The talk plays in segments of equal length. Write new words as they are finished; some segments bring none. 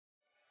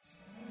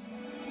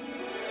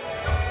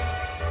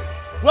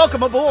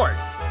Welcome aboard!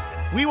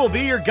 We will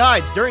be your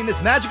guides during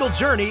this magical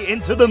journey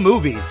into the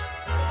movies.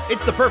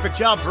 It's the perfect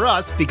job for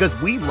us because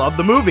we love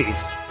the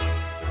movies.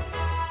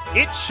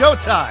 It's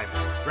showtime!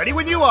 Ready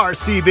when you are,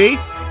 CB!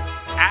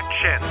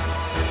 Action!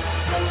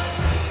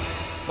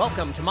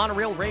 Welcome to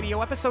Monoreel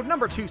Radio, episode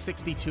number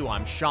 262.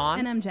 I'm Sean.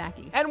 And I'm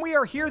Jackie. And we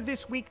are here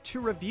this week to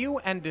review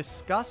and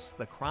discuss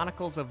the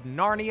Chronicles of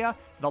Narnia,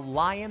 The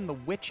Lion, the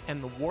Witch,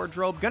 and the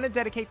Wardrobe. Gonna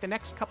dedicate the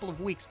next couple of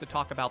weeks to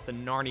talk about the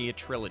Narnia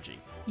trilogy.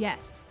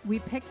 Yes, we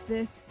picked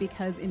this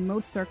because in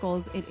most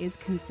circles it is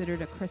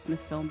considered a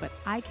Christmas film, but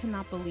I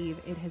cannot believe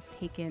it has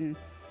taken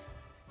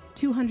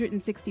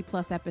 260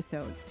 plus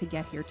episodes to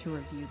get here to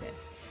review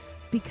this,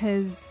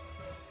 because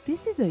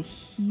this is a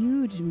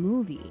huge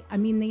movie. I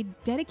mean, they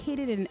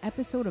dedicated an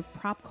episode of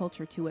prop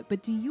culture to it,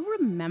 but do you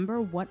remember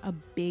what a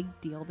big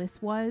deal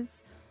this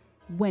was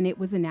when it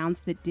was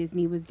announced that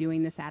Disney was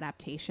doing this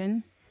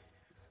adaptation?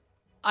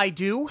 I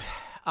do,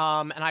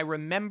 and I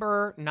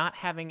remember not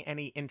having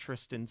any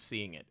interest in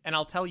seeing it, and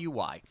I'll tell you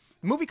why.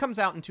 The movie comes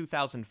out in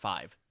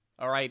 2005,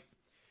 all right?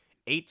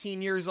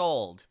 18 years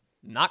old,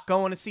 not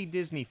going to see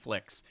Disney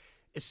flicks.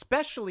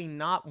 Especially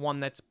not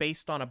one that's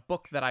based on a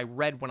book that I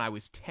read when I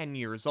was 10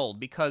 years old,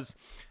 because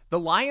The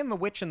Lion, the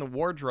Witch, and the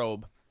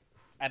Wardrobe,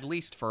 at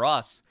least for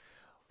us,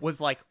 was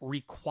like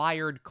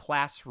required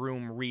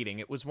classroom reading.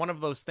 It was one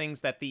of those things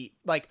that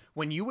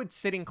when you would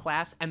sit in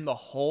class and the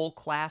whole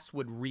class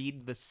would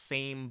read the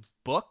same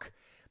book,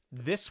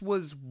 this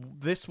was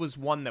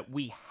one that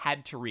we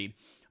had to read.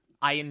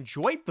 I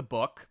enjoyed the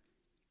book,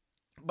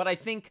 but I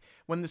think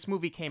when this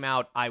movie came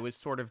out, I was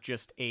sort of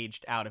just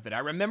aged out of it. I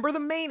remember the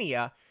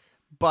mania,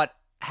 but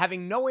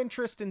having no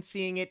interest in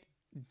seeing it,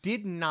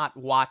 did not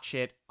watch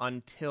it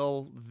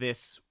until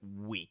this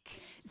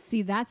week.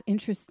 See, that's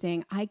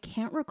interesting. I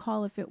can't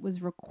recall if it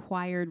was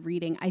required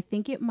reading. I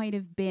think it might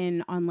have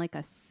been on like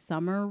a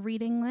summer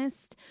reading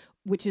list,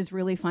 which is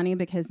really funny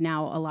because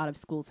now a lot of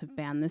schools have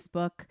banned this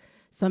book.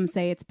 Some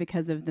say it's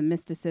because of the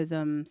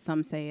mysticism.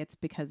 Some say it's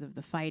because of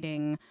the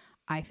fighting.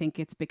 I think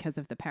it's because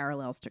of the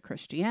parallels to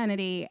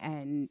Christianity,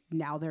 and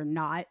now they're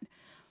not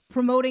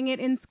promoting it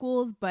in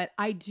schools. But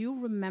I do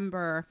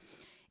remember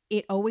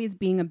it always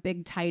being a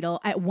big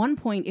title. At one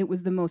point, it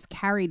was the most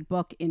carried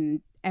book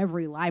in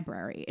every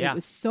library. Yeah. It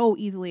was so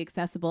easily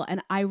accessible.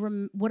 And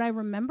what I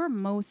remember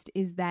most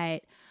is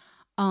that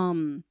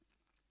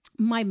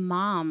my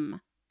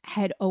mom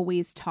had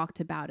always talked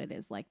about it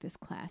as like this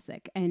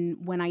classic.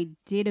 And when I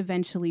did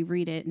eventually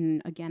read it,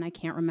 and again, I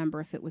can't remember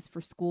if it was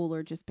for school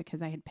or just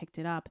because I had picked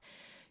it up,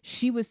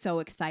 she was so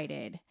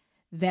excited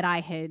that I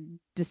had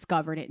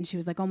discovered it. And she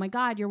was like, oh my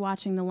God, you're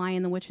watching The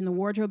Lion, the Witch, and the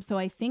Wardrobe. So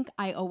I think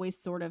I always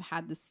sort of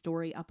had the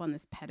story up on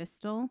this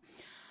pedestal.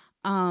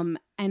 And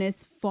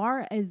as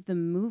far as the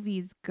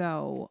movies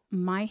go,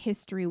 my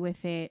history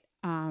with it,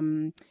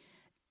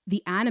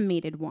 the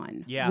animated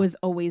one was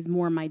always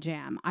more my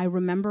jam. I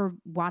remember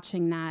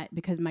watching that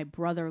because my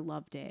brother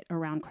loved it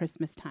around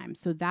Christmas time.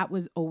 So that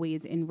was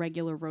always in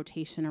regular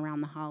rotation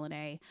around the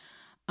holiday.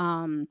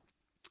 And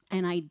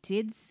I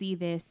did see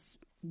this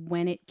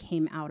when it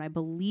came out. I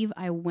believe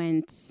I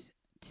went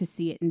to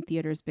see it in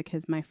theaters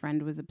because my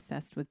friend was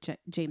obsessed with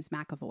James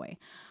McAvoy.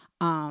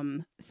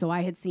 So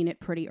I had seen it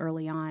pretty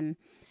early on.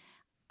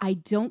 I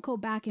don't go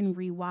back and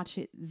rewatch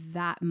it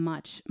that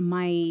much.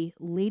 My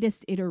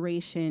latest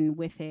iteration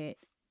with it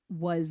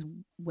was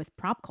with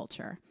prop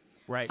culture.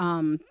 Right.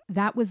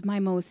 That was my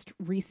most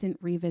recent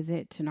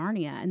revisit to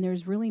Narnia, and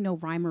there's really no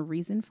rhyme or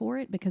reason for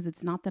it because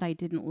it's not that I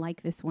didn't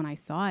like this when I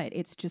saw it.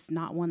 It's just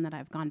not one that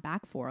I've gone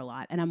back for a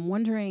lot. And I'm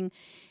wondering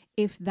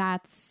if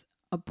that's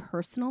a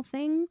personal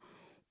thing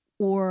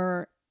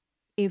or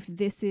if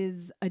this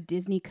is a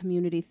Disney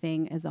community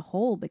thing as a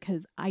whole,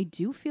 because I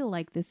do feel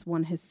like this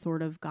one has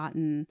sort of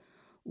gotten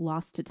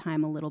lost to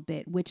time a little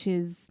bit, which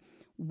is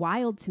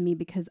wild to me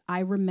because I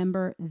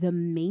remember the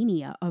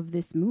mania of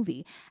this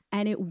movie,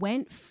 and it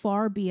went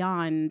far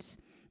beyond.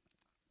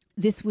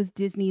 This was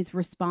Disney's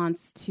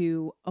response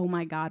to, oh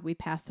my God, we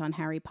passed on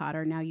Harry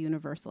Potter. Now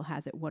Universal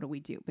has it. What do we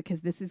do? Because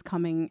this is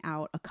coming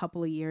out a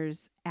couple of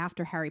years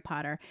after Harry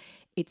Potter.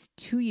 It's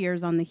 2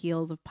 years on the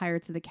heels of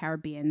Pirates of the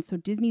Caribbean. So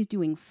Disney's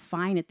doing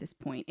fine at this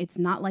point. It's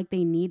not like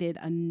they needed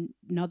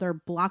another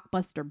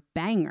blockbuster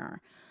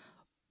banger,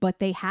 but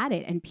they had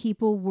it. And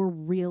people were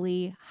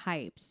really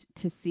hyped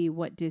to see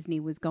what Disney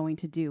was going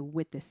to do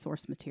with this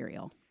source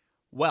material.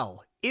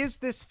 Well, is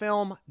this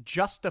film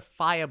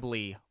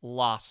justifiably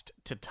lost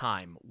to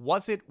time?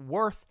 Was it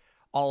worth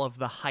all of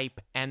the hype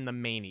and the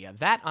mania?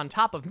 That, on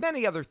top of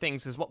many other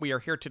things, is what we are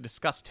here to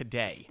discuss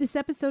today. This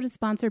episode is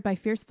sponsored by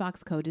Fierce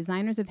Fox Co.,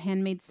 designers of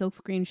handmade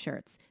silkscreen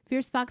shirts.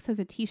 Fierce Fox has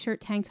a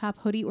t-shirt, tank top,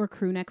 hoodie, or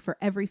crew neck for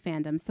every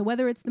fandom. So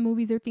whether it's the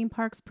movies or theme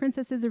parks,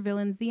 princesses or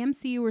villains, the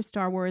MCU or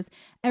Star Wars,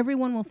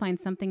 everyone will find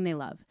something they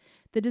love.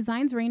 The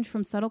designs range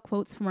from subtle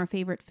quotes from our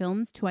favorite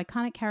films to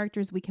iconic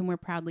characters we can wear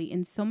proudly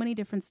in so many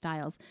different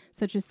styles,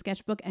 such as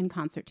sketchbook and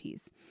concert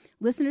tees.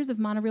 Listeners of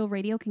Monoreel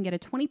Radio can get a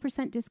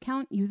 20%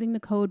 discount using the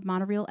code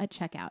Monoreel at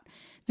checkout.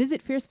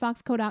 Visit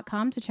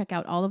fiercefoxco.com to check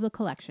out all of the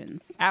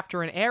collections.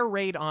 After an air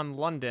raid on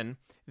London,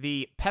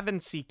 the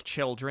Pevensey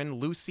children,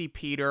 Lucy,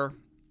 Peter,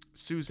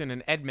 Susan,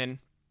 and Edmund,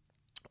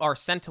 are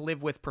sent to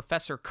live with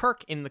Professor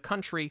Kirk in the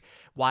country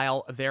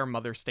while their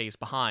mother stays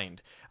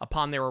behind.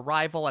 Upon their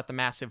arrival at the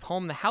massive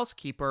home, the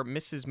housekeeper,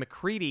 Mrs.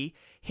 Macready,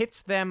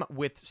 hits them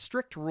with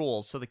strict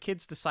rules, so the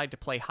kids decide to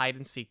play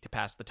hide-and-seek to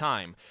pass the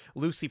time.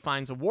 Lucy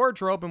finds a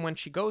wardrobe, and when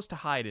she goes to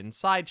hide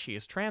inside, she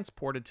is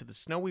transported to the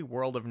snowy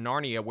world of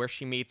Narnia, where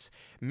she meets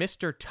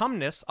Mr.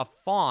 Tumnus, a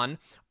faun,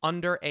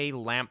 under a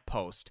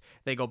lamppost.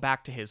 They go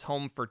back to his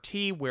home for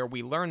tea, where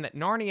we learn that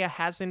Narnia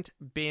hasn't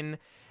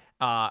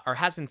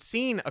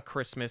seen a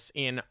Christmas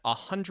in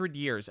 100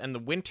 years, and the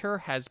winter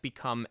has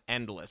become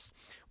endless.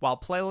 While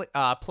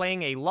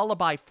playing a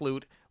lullaby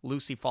flute,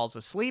 Lucy falls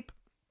asleep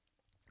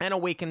and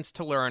awakens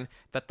to learn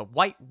that the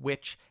White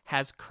Witch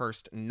has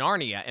cursed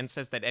Narnia and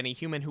says that any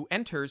human who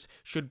enters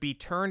should be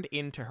turned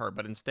into her,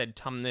 but instead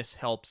Tumnus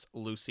helps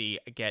Lucy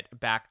get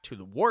back to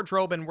the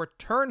wardrobe and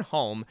return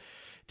home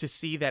to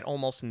see that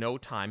almost no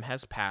time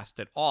has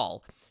passed at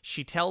all.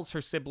 She tells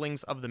her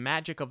siblings of the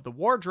magic of the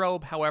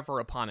wardrobe,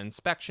 however, upon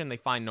inspection, they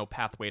find no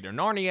pathway to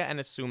Narnia and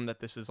assume that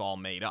this is all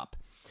made up.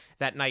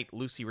 That night,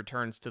 Lucy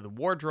returns to the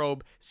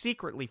wardrobe,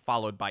 secretly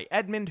followed by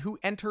Edmund, who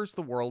enters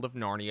the world of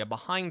Narnia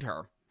behind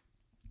her.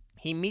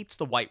 He meets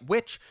the White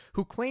Witch,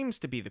 who claims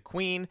to be the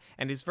queen,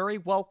 and is very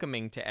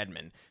welcoming to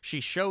Edmund. She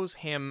shows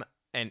him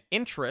an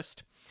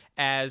interest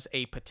as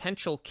a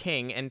potential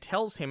king and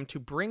tells him to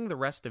bring the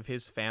rest of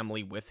his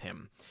family with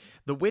him.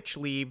 The witch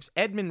leaves.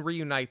 Edmund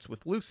reunites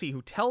with Lucy,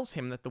 who tells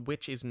him that the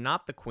witch is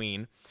not the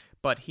queen,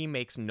 but he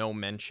makes no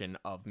mention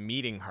of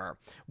meeting her.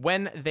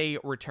 When they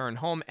return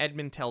home,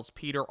 Edmund tells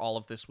Peter all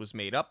of this was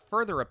made up,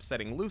 further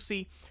upsetting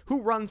Lucy,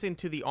 who runs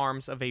into the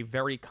arms of a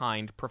very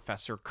kind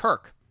Professor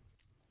Kirk.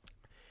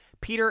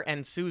 Peter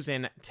and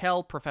Susan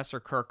tell Professor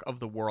Kirk of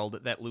the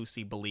world that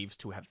Lucy believes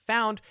to have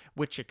found,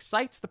 which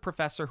excites the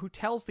professor, who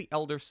tells the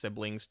elder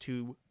siblings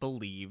to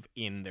believe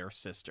in their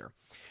sister.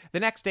 The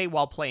next day,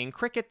 while playing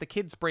cricket, the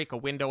kids break a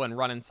window and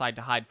run inside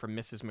to hide from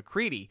Mrs.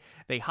 Macready.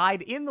 They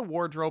hide in the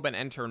wardrobe and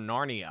enter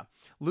Narnia.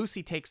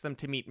 Lucy takes them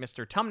to meet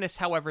Mr. Tumnus,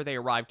 however, they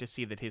arrive to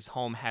see that his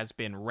home has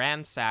been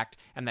ransacked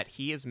and that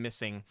he is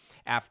missing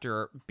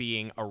after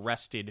being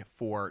arrested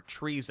for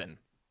treason.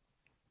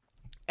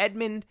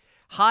 Edmund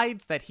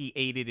hides that he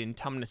aided in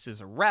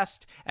Tumnus's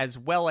arrest, as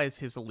well as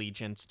his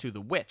allegiance to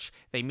the witch.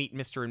 They meet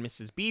Mr. and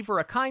Mrs. Beaver,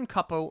 a kind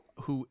couple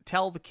who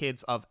tell the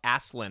kids of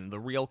Aslan, the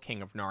real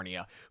king of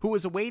Narnia, who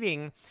is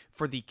awaiting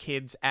for the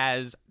kids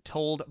as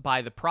told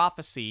by the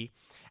prophecy,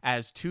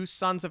 as 2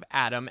 sons of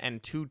Adam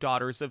and 2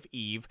 daughters of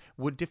Eve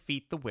would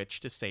defeat the witch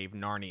to save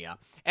Narnia.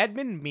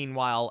 Edmund,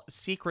 meanwhile,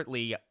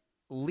 secretly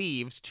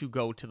leaves to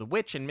go to the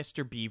witch, and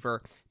Mr.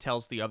 Beaver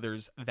tells the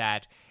others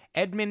that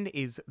Edmund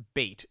is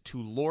bait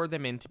to lure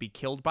them in to be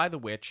killed by the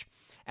witch,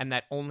 and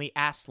that only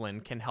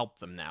Aslan can help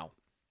them now.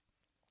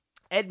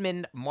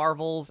 Edmund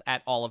marvels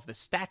at all of the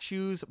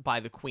statues by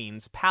the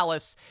queen's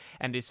palace,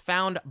 and is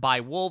found by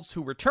wolves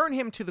who return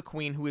him to the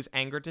queen, who is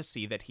angered to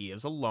see that he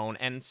is alone,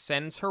 and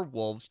sends her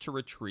wolves to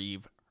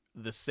retrieve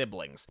the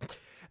siblings.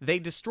 They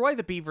destroy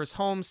the beavers'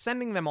 home,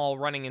 sending them all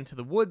running into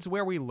the woods,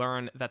 where we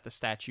learn that the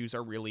statues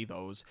are really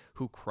those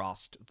who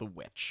crossed the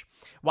witch.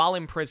 While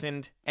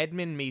imprisoned,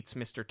 Edmund meets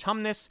Mr.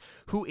 Tumnus,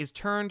 who is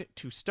turned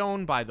to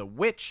stone by the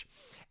witch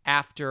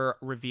after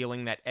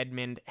revealing that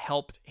Edmund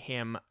helped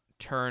him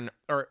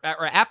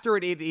after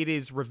it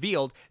is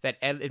revealed that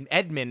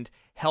Edmund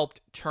helped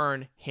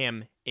turn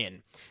him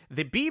in.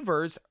 The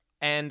beavers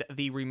and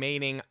the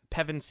remaining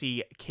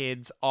Pevensey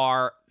kids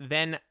are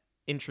then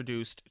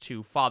introduced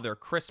to Father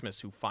Christmas,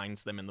 who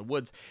finds them in the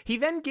woods. He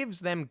then gives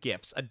them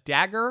gifts: a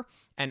dagger,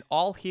 an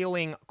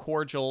all-healing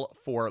cordial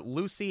for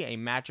Lucy, a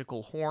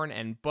magical horn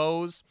and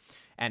bows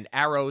and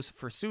arrows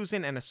for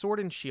Susan, and a sword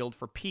and shield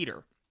for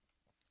Peter.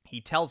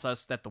 He tells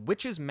us that the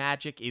witch's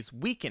magic is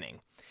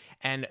weakening,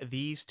 and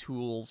these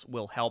tools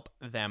will help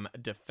them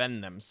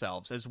defend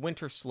themselves. As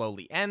winter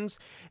slowly ends,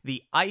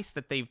 the ice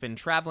that they've been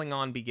traveling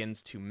on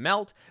begins to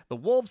melt. The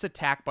wolves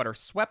attack but are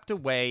swept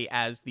away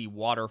as the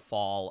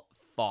waterfall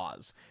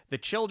thaws. The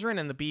children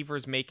and the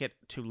beavers make it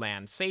to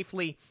land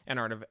safely and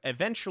are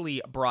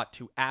eventually brought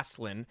to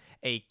Aslan,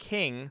 a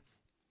king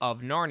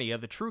of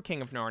Narnia, the true king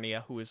of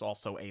Narnia, who is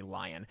also a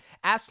lion.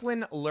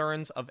 Aslan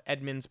learns of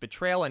Edmund's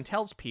betrayal and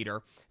tells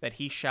Peter that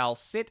he shall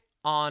sit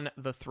on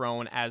the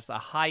throne as the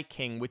High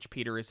King, which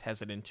Peter is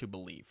hesitant to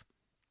believe.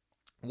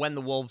 When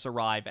the wolves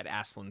arrive at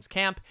Aslan's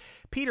camp,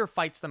 Peter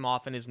fights them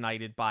off and is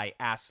knighted by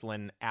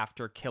Aslan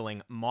after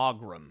killing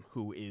Mogrim,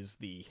 who is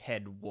the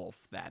head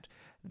wolf that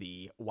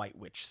the White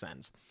Witch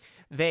sends.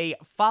 They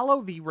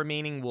follow the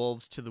remaining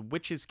wolves to the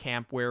witch's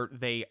camp where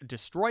they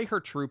destroy her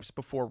troops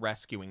before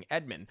rescuing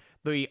Edmund.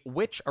 The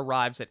witch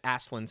arrives at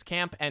Aslan's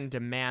camp and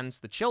demands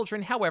the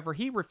children. However,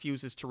 he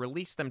refuses to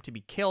release them to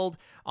be killed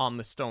on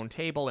the stone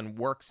table and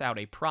works out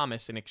a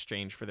promise in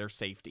exchange for their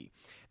safety.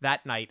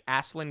 That night,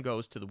 Aslan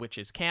goes to the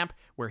witch's camp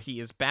where he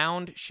is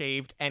bound,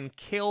 shaved, and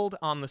killed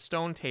on the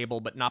stone table,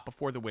 but not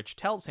before the witch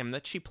tells him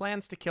that she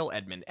plans to kill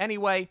Edmund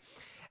anyway,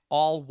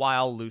 all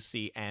while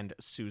Lucy and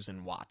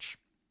Susan watch.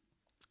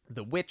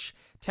 The witch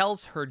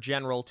tells her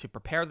general to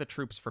prepare the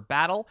troops for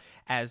battle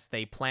as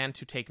they plan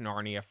to take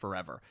Narnia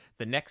forever.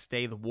 The next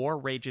day, the war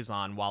rages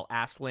on while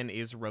Aslan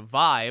is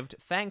revived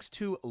thanks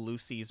to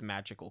Lucy's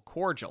magical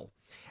cordial.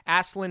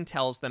 Aslan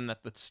tells them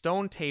that the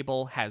stone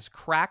table has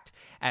cracked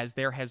as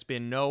there has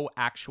been no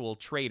actual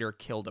traitor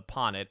killed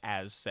upon it,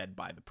 as said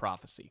by the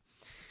prophecy.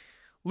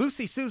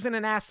 Lucy, Susan,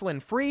 and Aslan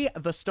free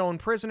the stone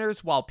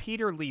prisoners while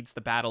Peter leads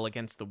the battle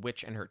against the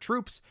witch and her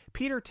troops.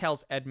 Peter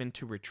tells Edmund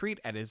to retreat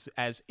as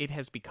it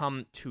has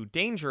become too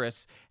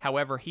dangerous.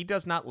 However, he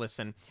does not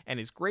listen and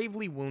is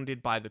gravely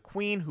wounded by the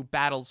queen, who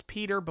battles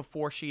Peter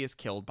before she is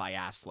killed by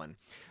Aslan.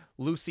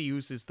 Lucy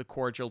uses the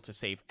cordial to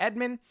save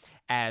Edmund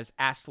as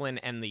Aslan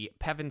and the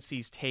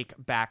Pevensies take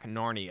back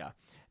Narnia.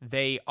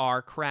 They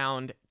are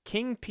crowned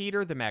King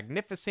Peter the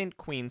Magnificent,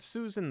 Queen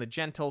Susan the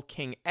Gentle,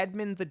 King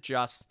Edmund the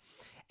Just,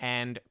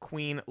 and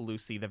Queen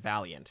Lucy the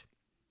Valiant.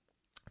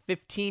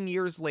 15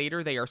 years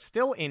later, they are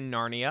still in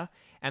Narnia,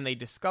 and they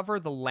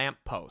discover the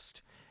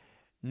lamppost.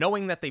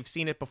 Knowing that they've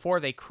seen it before,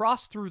 they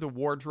cross through the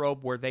wardrobe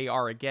where they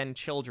are again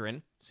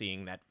children,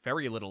 seeing that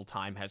very little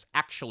time has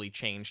actually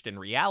changed in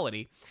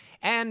reality.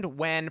 And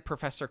when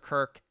Professor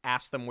Kirk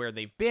asks them where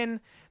they've been,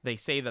 they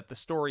say that the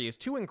story is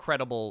too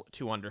incredible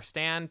to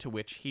understand, to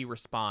which he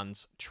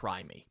responds,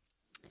 "Try me."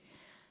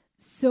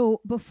 So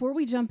before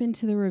we jump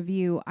into the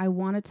review, I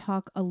want to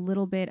talk a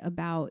little bit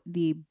about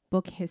the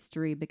book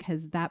history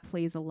because that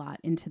plays a lot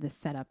into the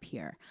setup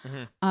here.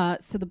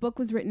 So the book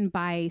was written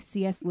by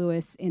C.S.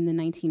 Lewis in the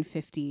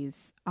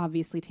 1950s,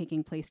 obviously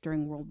taking place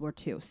during World War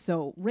II.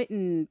 So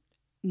written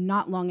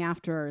not long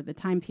after the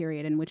time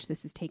period in which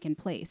this has taken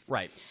place.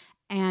 Right.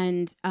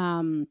 And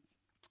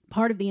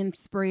part of the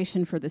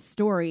inspiration for the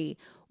story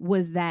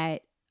was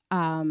that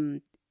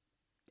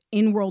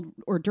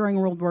during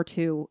World War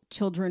II,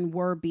 children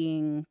were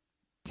being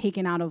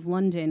taken out of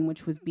London,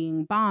 which was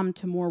being bombed,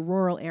 to more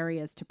rural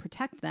areas to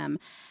protect them.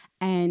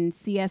 And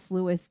C.S.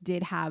 Lewis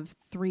did have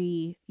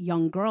 3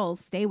 young girls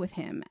stay with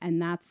him,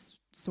 and that's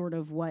sort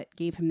of what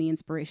gave him the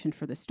inspiration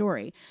for the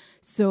story.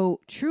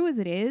 So true as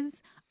it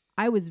is,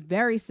 I was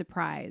very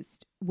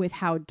surprised with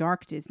how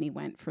dark Disney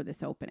went for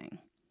this opening.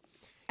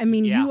 I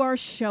mean, you are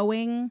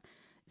showing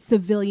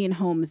civilian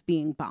homes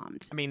being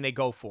bombed. I mean, they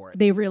go for it.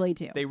 They really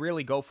do. They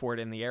really go for it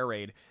in the air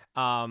raid.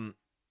 I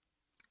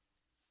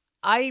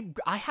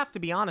have to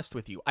be honest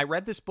with you. I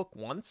read this book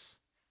once,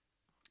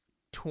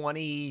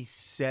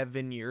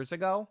 27 years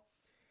ago.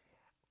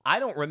 I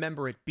don't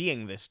remember it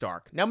being this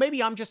dark. Now,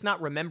 maybe I'm just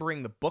not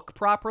remembering the book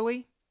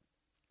properly.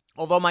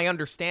 Although my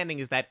understanding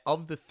is that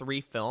of the 3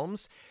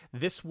 films,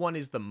 this one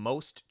is the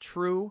most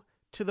true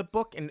to the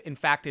book, and in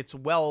fact, it's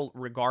well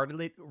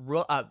regarded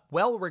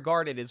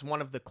as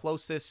one of the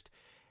closest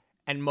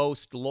and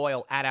most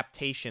loyal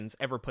adaptations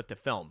ever put to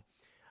film.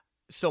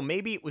 So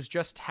maybe it was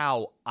just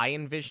how I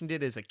envisioned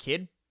it as a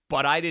kid,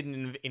 but I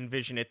didn't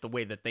envision it the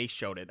way that they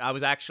showed it. I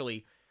was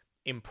actually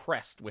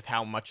impressed with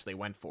how much they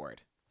went for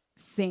it.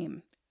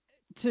 Same.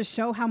 To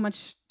show how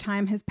much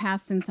time has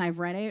passed since I've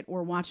read it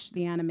or watched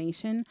the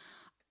animation,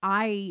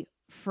 I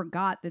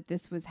forgot that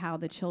this was how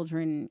the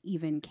children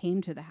even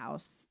came to the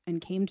house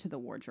and came to the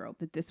wardrobe,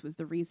 that this was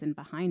the reason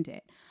behind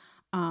it.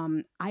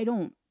 I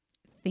don't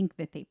think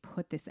that they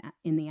put this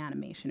in the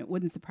animation. It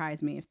wouldn't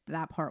surprise me if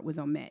that part was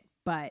omit,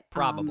 but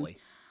probably.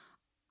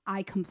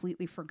 I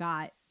completely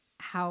forgot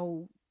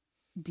how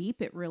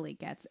deep it really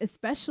gets,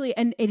 especially,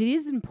 and it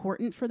is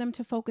important for them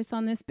to focus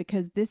on this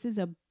because this is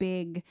a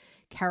big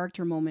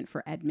character moment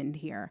for Edmund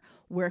here,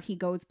 where he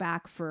goes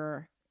back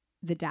for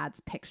the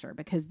dad's picture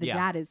because the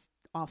dad is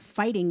off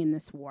fighting in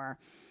this war,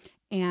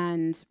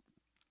 and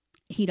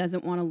he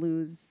doesn't want to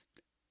lose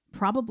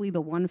probably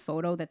the one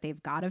photo that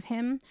they've got of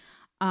him.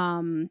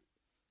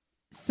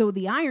 So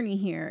the irony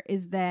here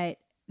is that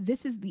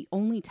this is the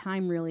only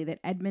time really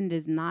that Edmund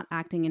is not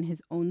acting in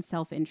his own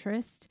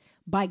self-interest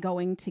by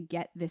going to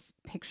get this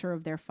picture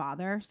of their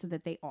father so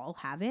that they all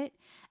have it.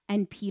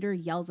 And Peter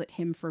yells at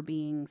him for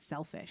being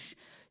selfish.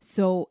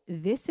 So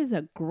this is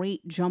a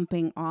great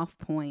jumping off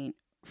point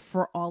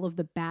for all of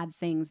the bad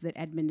things that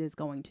Edmund is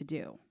going to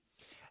do.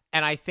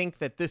 And I think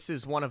that this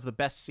is one of the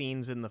best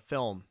scenes in the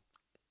film.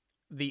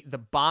 The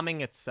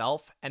bombing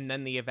itself and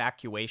then the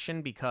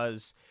evacuation,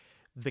 because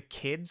the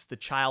kids, the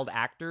child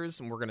actors,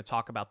 and we're going to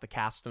talk about the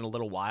cast in a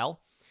little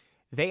while,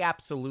 they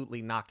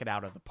absolutely knock it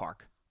out of the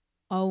park.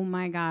 Oh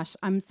my gosh.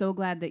 I'm so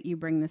glad that you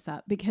bring this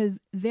up because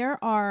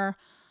there are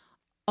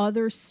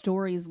other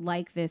stories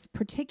like this,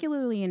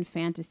 particularly in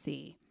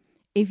fantasy.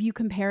 If you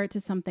compare it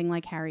to something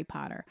like Harry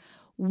Potter,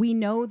 we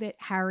know that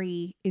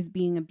Harry is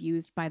being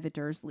abused by the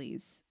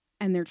Dursleys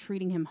and they're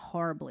treating him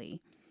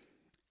horribly.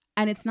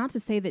 And it's not to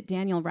say that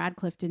Daniel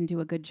Radcliffe didn't do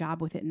a good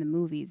job with it in the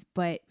movies,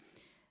 but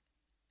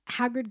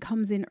Hagrid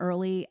comes in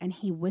early and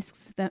he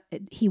whisks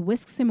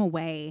him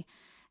away,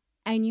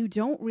 and you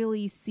don't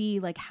really see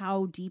like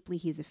how deeply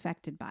he's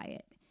affected by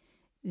it.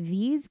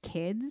 These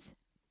kids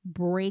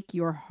break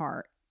your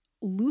heart.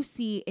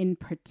 Lucy in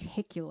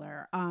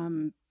particular.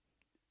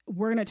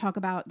 We're going to talk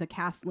about the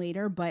cast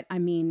later, but I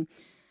mean,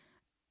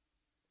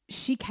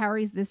 she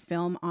carries this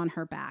film on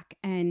her back.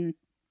 And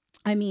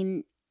I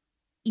mean,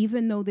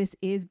 even though this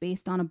is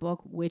based on a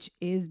book, which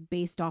is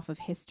based off of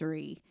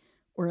history,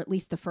 or at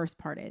least the first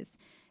part is,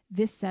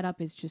 this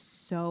setup is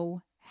just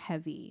so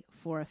heavy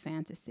for a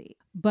fantasy.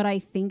 But I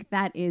think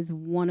that is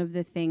one of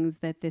the things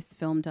that this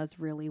film does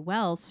really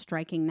well,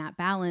 striking that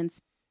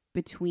balance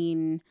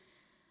between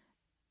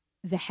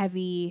the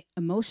heavy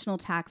emotional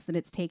tax that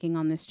it's taking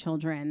on this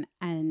children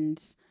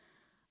and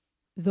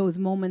those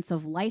moments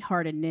of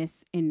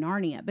lightheartedness in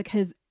Narnia,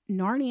 because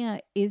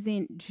Narnia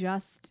isn't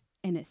just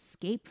an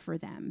escape for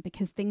them,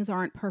 because things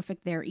aren't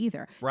perfect there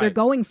either. Right. They're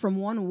going from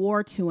one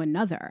war to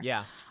another.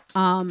 Yeah.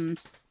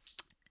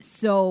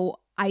 So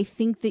I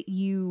think that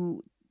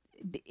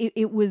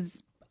it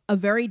was a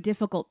very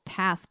difficult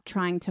task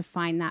trying to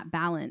find that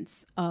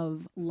balance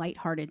of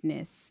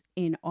lightheartedness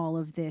in all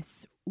of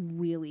this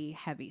really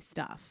heavy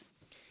stuff.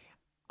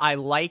 I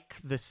like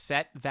the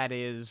set that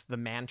is the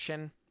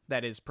mansion,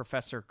 that is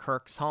Professor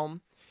Kirk's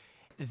home.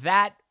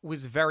 That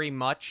was very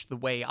much the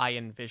way I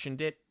envisioned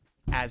it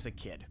as a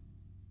kid.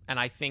 And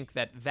I think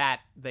that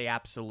they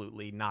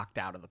absolutely knocked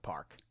out of the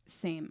park.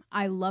 Same.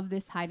 I love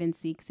this hide and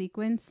seek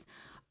sequence.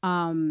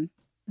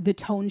 The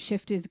tone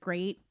shift is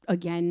great.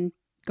 Again,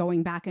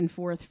 going back and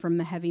forth from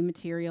the heavy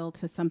material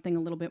to something a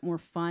little bit more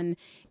fun.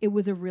 It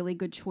was a really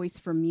good choice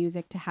for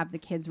music to have the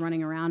kids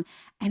running around.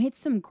 And it's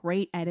some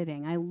great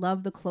editing. I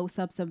love the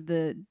close-ups of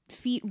the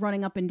feet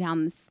running up and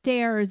down the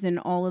stairs and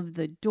all of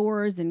the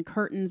doors and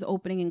curtains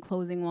opening and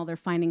closing while they're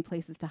finding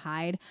places to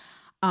hide.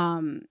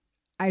 I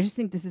just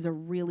think this is a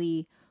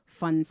really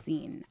fun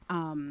scene.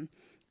 And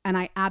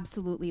I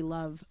absolutely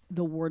love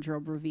the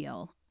wardrobe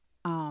reveal.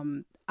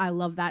 I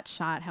love that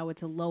shot, how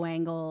it's a low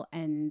angle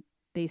and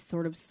they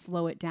sort of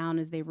slow it down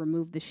as they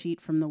remove the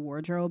sheet from the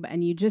wardrobe,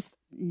 and you just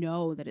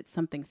know that it's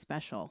something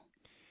special.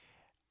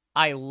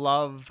 I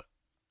love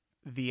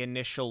the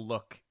initial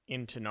look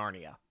into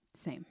Narnia.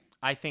 Same.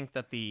 I think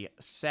that the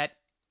set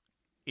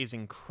is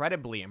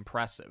incredibly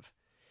impressive.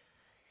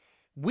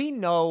 We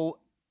know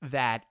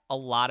that a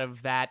lot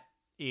of that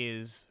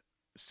is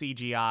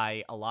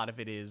CGI, a lot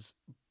of it is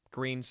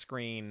green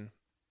screen,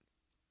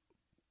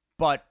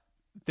 but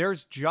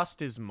there's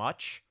just as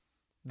much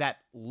that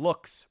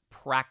looks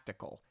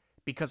practical,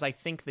 because I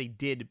think they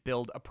did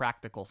build a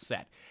practical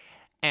set.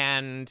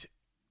 And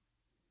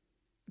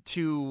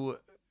to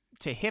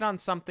hit on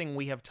something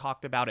we have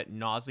talked about ad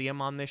nauseum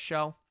on this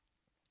show,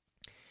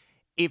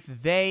 if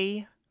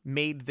they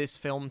made this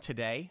film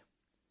today,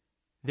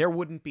 there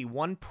wouldn't be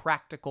one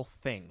practical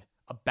thing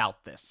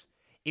about this.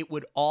 It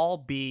would all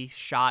be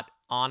shot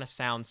on a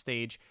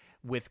soundstage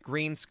with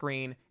green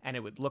screen, and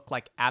it would look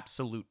like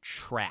absolute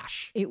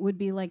trash. It would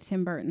be like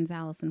Tim Burton's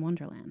Alice in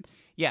Wonderland.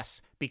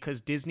 Yes,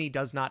 because Disney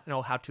does not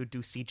know how to do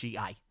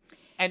CGI.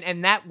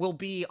 And that will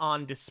be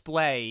on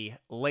display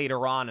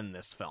later on in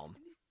this film.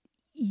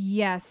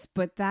 Yes,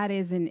 but that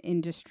is an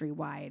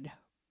industry-wide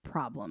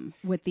problem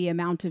with the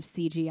amount of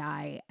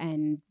CGI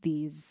and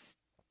these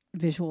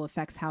visual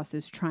effects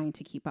houses trying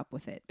to keep up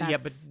with it.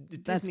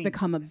 That's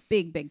become a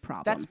big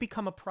problem. That's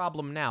become a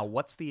problem now.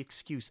 What's the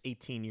excuse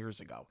 18 years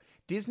ago?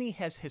 Disney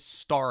has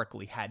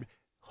historically had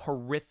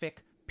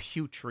horrific,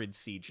 putrid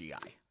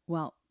CGI.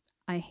 Well,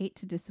 I hate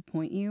to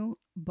disappoint you,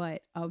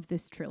 but of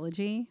this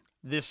trilogy,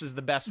 this is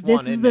the best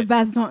one, This is the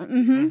best one.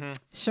 Mm-hmm.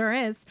 Sure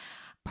is.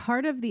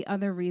 Part of the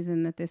other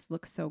reason that this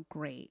looks so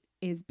great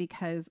is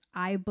because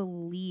I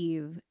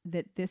believe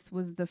that this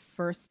was the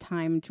first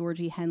time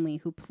Georgie Henley,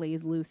 who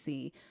plays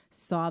Lucy,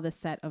 saw the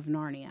set of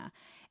Narnia.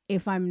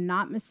 If I'm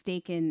not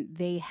mistaken,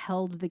 they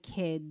held the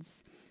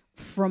kids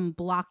from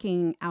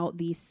blocking out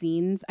these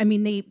scenes. I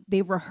mean,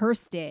 they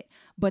rehearsed it,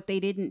 but they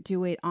didn't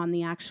do it on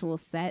the actual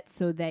set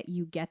so that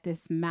you get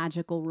this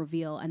magical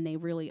reveal and they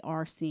really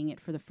are seeing it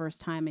for the first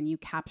time and you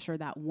capture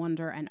that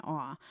wonder and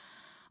awe.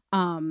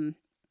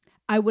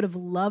 I would have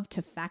loved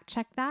to fact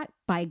check that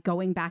by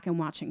going back and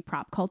watching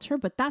Prop Culture,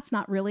 but that's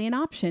not really an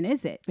option,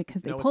 is it?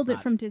 Because they pulled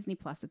it from Disney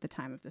Plus at the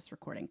time of this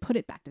recording. Put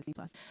it back, Disney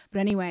Plus. But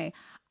anyway,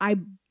 I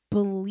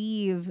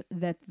believe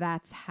that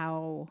that's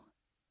how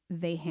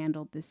they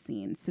handled this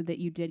scene so that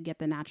you did get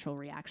the natural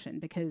reaction,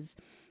 because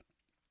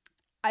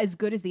as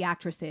good as the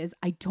actress is,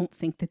 I don't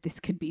think that this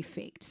could be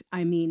faked.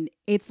 I mean,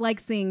 it's like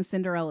seeing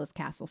Cinderella's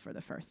castle for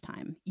the first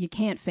time. You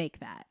can't fake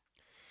that.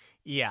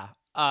 Yeah.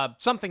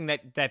 Something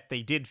that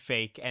they did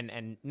fake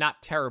and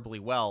not terribly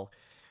well,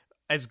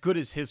 as good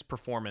as his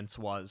performance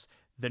was,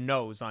 the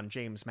nose on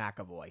James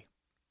McAvoy.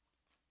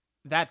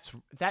 That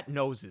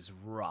nose is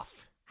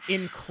rough.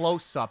 In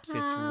close-ups, it's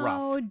rough.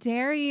 How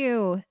dare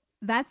you?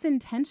 That's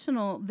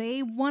intentional.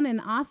 They won an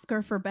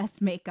Oscar for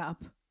Best Makeup.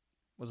 It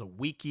was a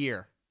weak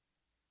year.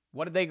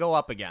 What did they go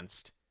up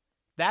against?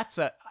 That's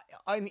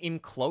in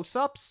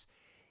close-ups,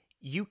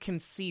 you can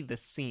see the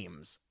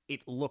seams.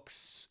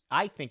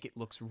 I think it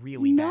looks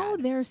really bad. No,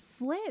 they're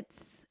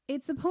slits.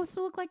 It's supposed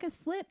to look like a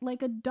slit,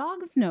 like a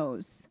dog's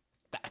nose.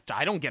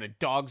 I don't get a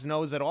dog's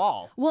nose at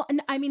all. Well,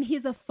 I mean,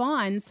 he's a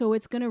fawn, so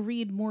it's going to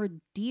read more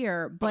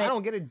deer. But I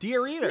don't get a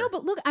deer either. No,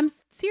 but look, I'm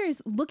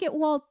serious. Look at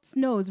Walt's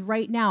nose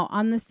right now.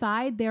 On the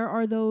side, there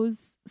are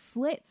those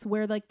slits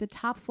where like the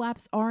top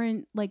flaps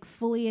aren't like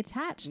fully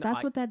attached. No,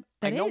 That's what that is.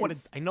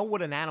 I know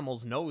what an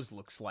animal's nose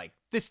looks like.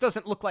 This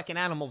doesn't look like an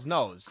animal's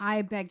nose.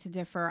 I beg to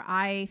differ.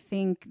 I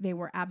think they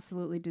were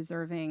absolutely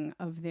deserving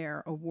of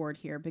their award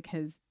here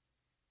because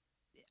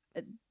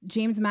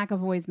James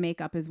McAvoy's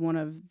makeup is one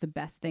of the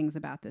best things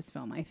about this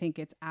film. I think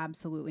it's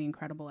absolutely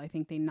incredible. I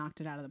think they knocked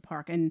it out of the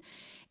park. And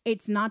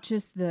it's not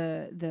just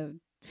the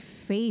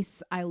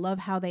face. I love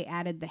how they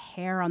added the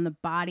hair on the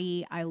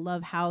body. I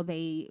love how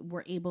they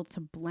were able to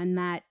blend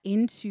that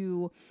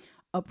into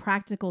a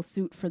practical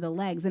suit for the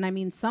legs. And I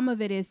mean, some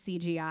of it is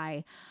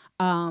CGI.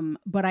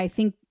 But I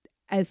think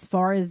as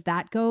far as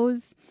that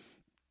goes,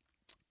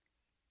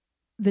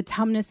 the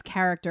Tumnus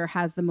character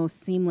has the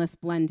most seamless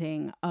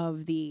blending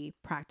of the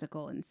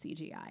practical and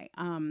CGI.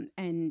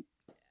 And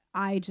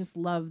I just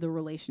love the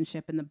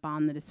relationship and the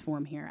bond that is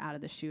formed here out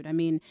of the chute. I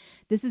mean,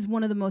 this is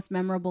one of the most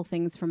memorable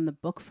things from the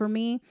book for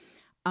me.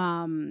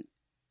 And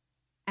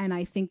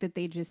I think that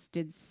they just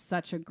did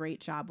such a great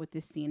job with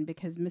this scene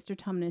because Mr.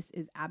 Tumnus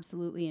is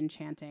absolutely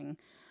enchanting.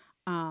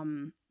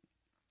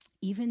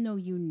 Even though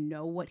you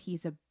know what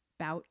he's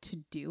about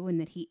to do and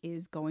that he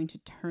is going to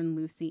turn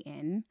Lucy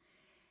in,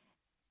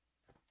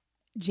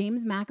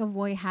 James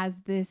McAvoy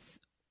has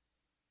this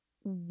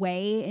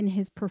way in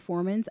his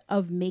performance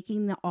of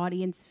making the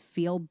audience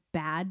feel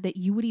bad that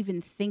you would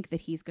even think that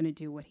he's going to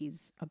do what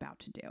he's about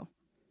to do.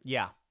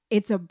 Yeah.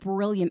 It's a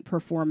brilliant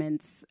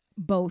performance,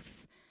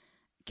 both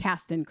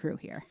cast and crew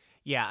here.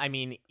 Yeah, I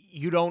mean,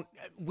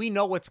 we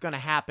know what's going to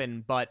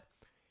happen, but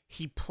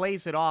he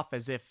plays it off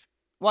as if,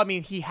 well, I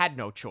mean, he had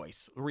no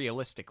choice,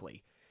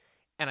 realistically.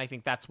 And I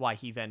think that's why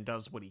he then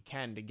does what he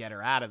can to get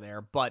her out of there.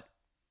 But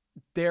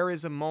there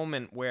is a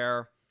moment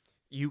where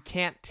you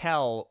can't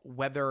tell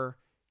whether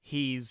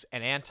he's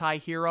an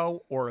anti-hero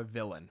or a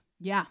villain.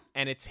 Yeah.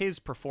 And it's his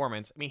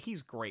performance. I mean,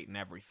 he's great in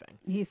everything.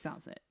 He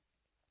sells it.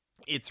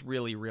 It's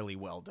really, really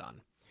well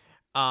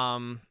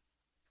done.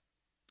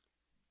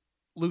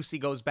 Lucy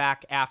goes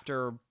back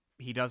after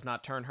he does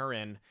not turn her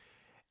in,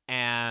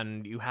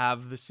 and you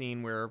have the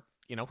scene where,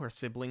 her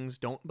siblings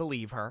don't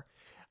believe her.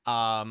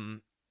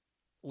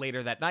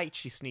 Later that night,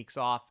 she sneaks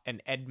off,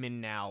 and Edmund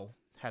now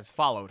has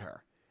followed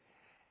her.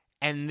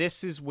 And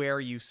this is where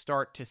you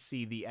start to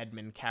see the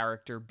Edmund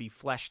character be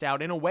fleshed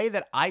out in a way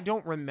that I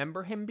don't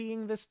remember him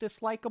being this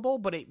dislikable,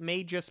 but it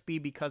may just be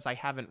because I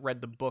haven't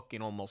read the book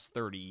in almost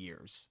 30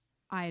 years.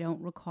 I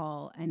don't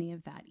recall any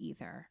of that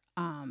either.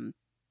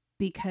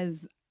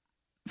 Because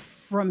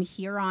from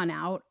here on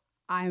out,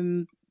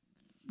 I'm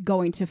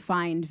going to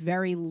find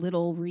very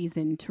little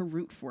reason to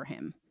root for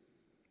him.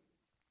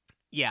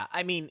 Yeah,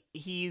 I mean,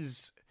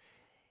 he's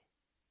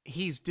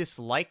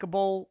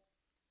dislikable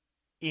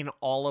in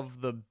all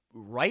of the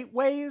right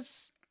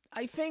ways,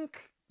 I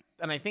think.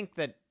 And I think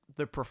that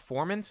the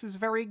performance is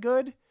very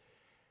good.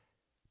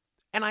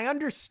 And I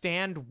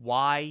understand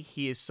why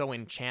he is so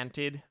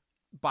enchanted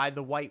by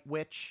the White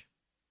Witch.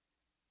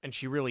 And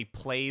she really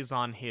plays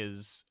on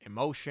his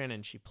emotion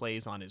and she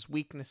plays on his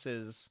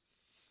weaknesses.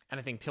 And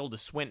I think Tilda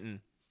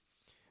Swinton,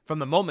 from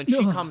the moment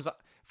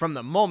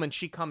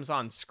she comes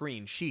on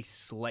screen, she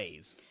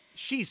slays.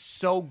 She's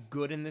so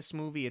good in this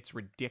movie, it's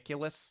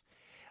ridiculous.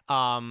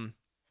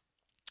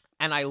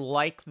 And I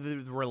like the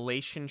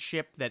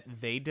relationship that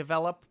they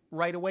develop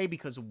right away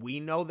because we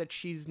know that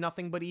she's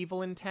nothing but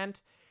evil intent.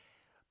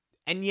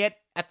 And yet,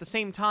 at the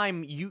same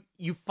time,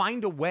 you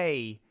find a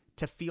way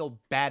to feel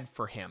bad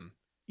for him.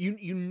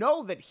 You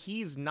know that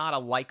he's not a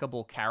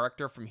likable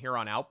character from here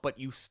on out, but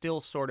you still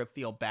sort of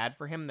feel bad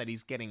for him that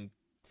he's getting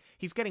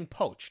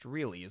poached,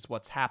 really, is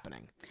what's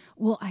happening.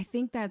 Well, I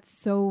think that's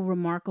so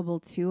remarkable,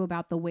 too,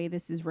 about the way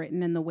this is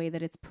written and the way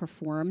that it's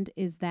performed,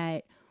 is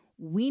that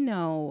we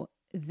know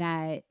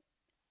that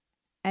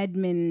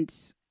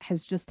Edmund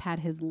has just had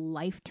his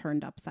life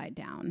turned upside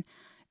down.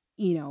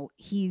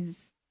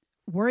 He's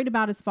worried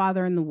about his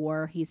father in the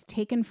war. He's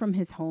taken from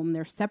his home.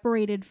 They're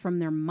separated from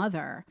their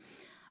mother.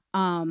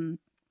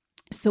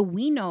 So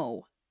we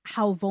know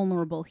how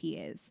vulnerable he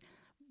is.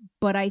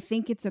 But I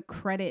think it's a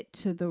credit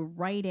to the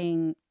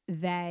writing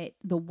that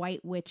the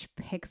White Witch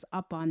picks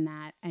up on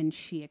that and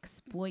she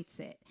exploits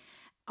it.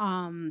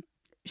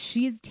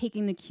 She's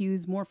taking the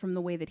cues more from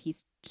the way that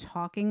he's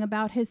talking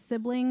about his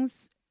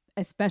siblings,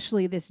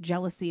 especially this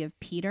jealousy of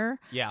Peter.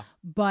 Yeah.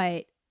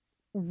 But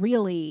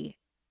really,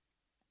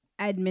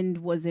 Edmund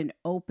wasn't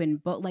open,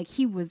 but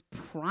he was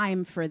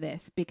prime for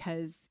this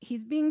because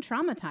he's being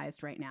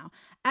traumatized right now.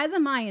 As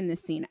am I in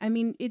this scene. I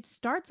mean, it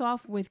starts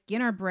off with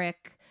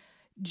Ginnerbrick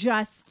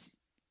just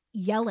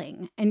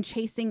yelling and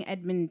chasing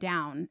Edmund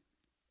down.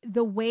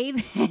 The way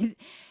that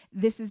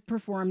this is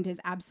performed as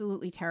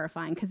absolutely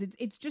terrifying because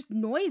it's just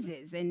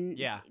noises and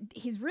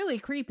he's really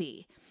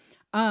creepy.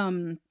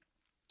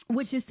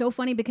 Which is so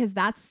funny because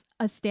that's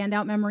a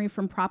standout memory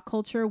from prop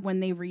culture when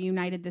they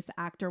reunited this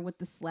actor with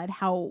the sled,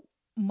 how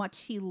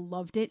much he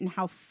loved it and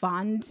how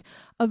fond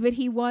of it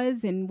he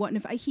was, and what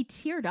if he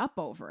teared up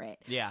over it.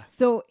 Yeah.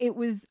 So it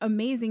was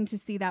amazing to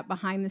see that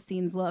behind the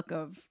scenes look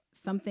of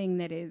something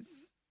that is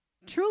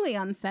truly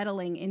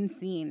unsettling in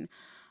scene.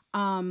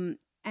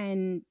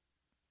 And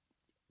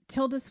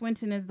Tilda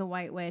Swinton is the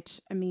White Witch.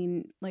 I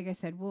mean, like I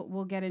said,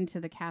 we'll get into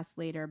the cast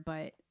later,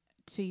 but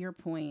to your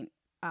point,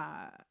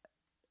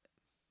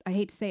 I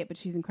hate to say it, but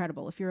she's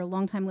incredible. If you're a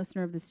longtime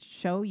listener of this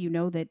show, you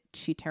know that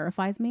she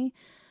terrifies me,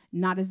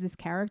 not as this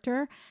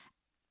character,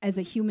 as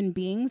a human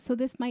being. So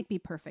this might be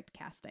perfect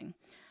casting.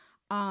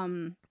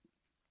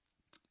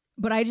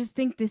 But I just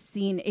think this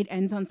scene, it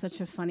ends on such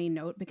a funny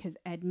note because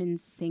Edmund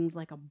sings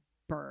like a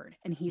bird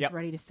and he's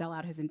ready to sell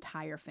out his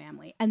entire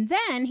family. And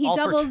then he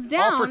doubles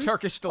down. All for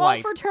Turkish delight.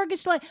 All for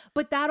Turkish delight.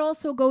 But that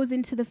also goes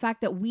into the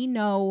fact that we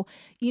know,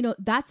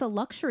 that's a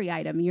luxury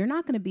item. You're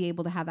not going to be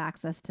able to have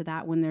access to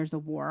that when there's a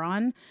war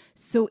on.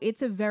 So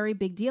it's a very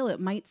big deal. It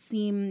might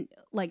seem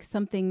like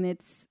something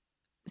that's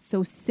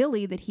so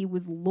silly that he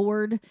was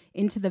lured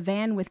into the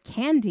van with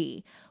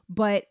candy,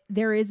 but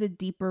there is a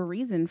deeper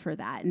reason for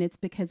that. And it's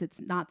because it's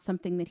not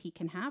something that he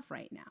can have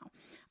right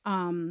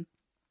now.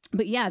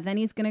 But yeah, then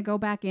he's going to go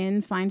back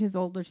in, find his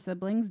older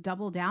siblings,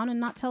 double down, and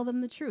not tell them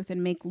the truth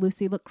and make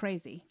Lucy look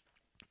crazy.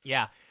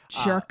 Yeah.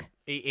 Jerk.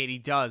 He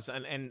does.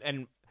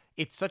 And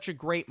it's such a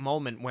great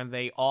moment when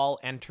they all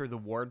enter the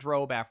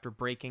wardrobe after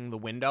breaking the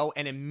window.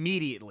 And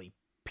immediately,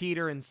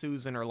 Peter and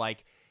Susan are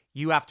like,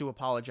 you have to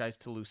apologize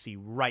to Lucy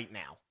right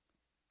now.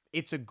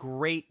 It's a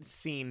great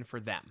scene for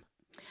them.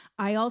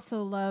 I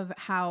also love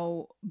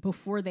how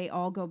before they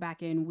all go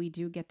back in, we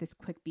do get this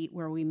quick beat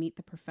where we meet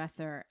the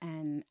professor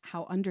and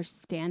how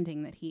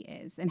understanding that he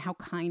is and how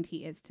kind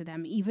he is to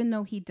them, even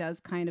though he does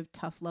kind of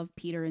tough love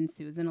Peter and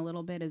Susan a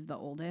little bit as the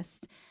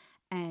oldest.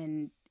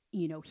 And,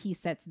 he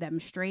sets them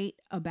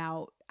straight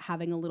about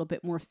having a little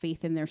bit more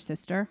faith in their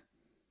sister.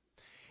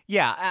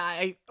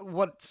 Yeah.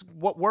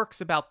 What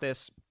works about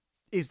this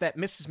is that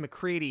Mrs.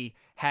 McCready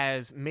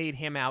has made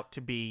him out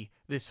to be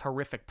this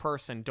horrific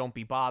person. Don't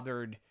be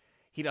bothered.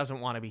 He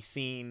doesn't want to be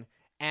seen.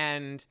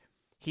 And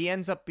he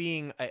ends up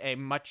being a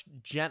much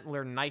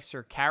gentler,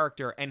 nicer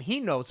character. And he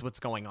knows what's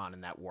going on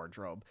in that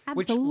wardrobe.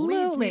 Absolutely. Which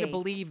leads me to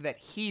believe that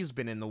he's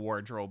been in the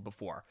wardrobe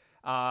before.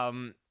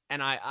 And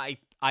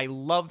I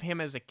love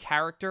him as a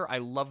character. I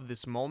love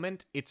this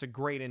moment. It's a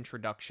great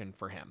introduction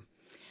for him.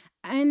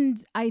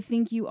 And I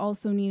think you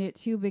also need it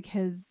too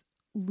because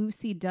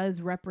Lucy does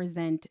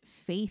represent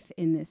faith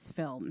in this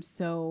film.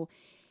 So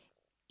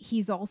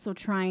he's also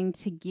trying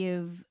to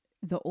give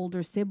the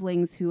older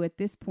siblings who at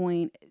this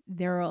point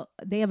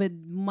they have a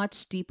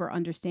much deeper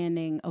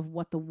understanding of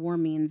what the war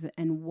means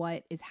and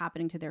what is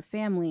happening to their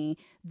family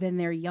than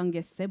their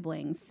youngest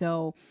siblings.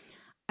 So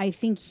I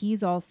think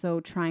he's also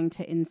trying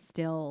to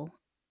instill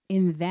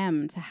in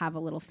them to have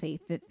a little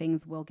faith that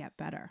things will get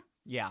better.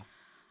 Yeah.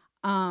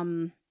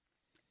 And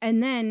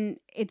then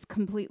it's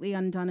completely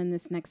undone in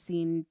this next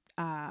scene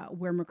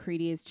where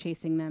McCready is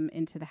chasing them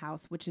into the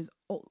house,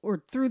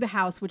 or through the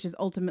house, which is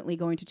ultimately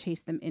going to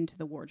chase them into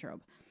the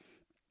wardrobe.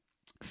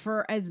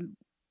 For as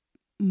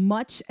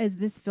much as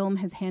this film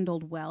has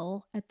handled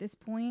well at this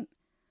point,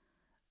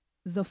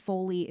 the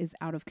Foley is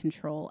out of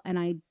control. And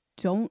I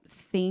don't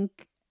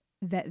think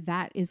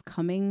that is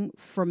coming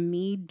from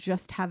me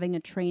just having a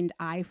trained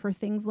eye for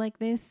things like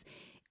this.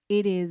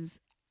 It is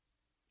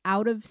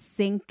out of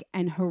sync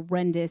and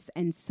horrendous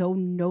and so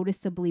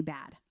noticeably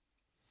bad.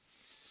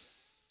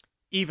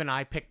 Even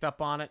I picked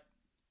up on it.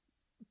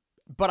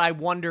 But I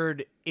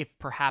wondered if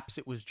perhaps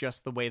it was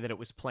just the way that it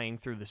was playing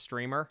through the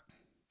streamer.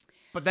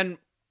 But then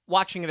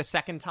watching it a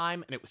second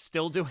time and it was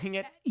still doing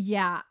it.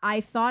 Yeah,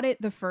 I thought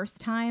it the first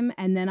time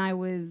and then I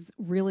was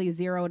really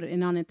zeroed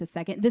in on it the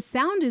second. The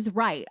sound is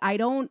right.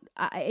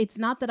 It's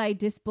not that I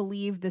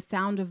disbelieve the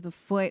sound of the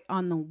foot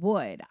on the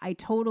wood. I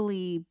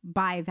totally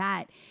buy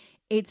that.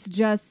 It's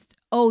just,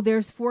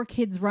 there's 4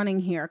 kids running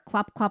here.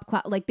 Clop, clop,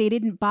 clop. Like they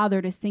didn't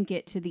bother to sync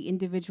it to the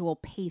individual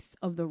pace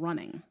of the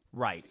running.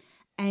 Right.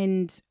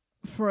 And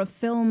for a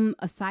film,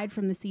 aside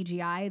from the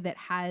CGI, that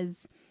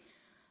has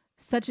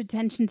such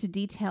attention to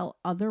detail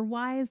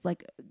otherwise,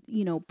 like,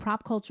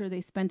 prop culture,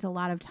 they spent a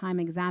lot of time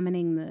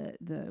examining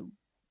the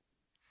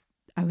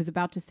I was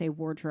about to say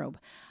wardrobe,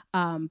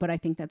 but I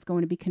think that's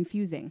going to be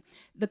confusing.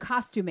 The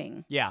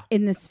costuming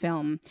in this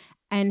film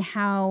and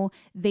how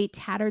they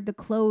tattered the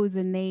clothes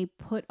and they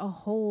put a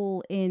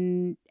hole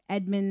in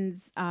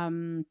Edmund's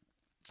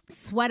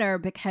sweater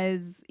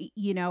because,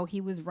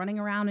 he was running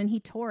around and he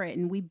tore it,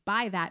 and we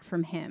buy that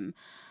from him.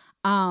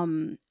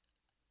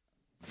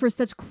 For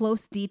such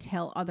close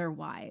detail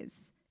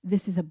otherwise,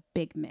 this is a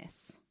big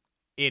miss.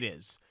 It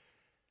is.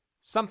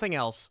 Something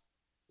else.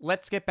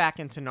 Let's get back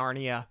into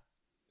Narnia.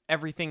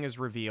 Everything is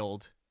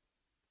revealed.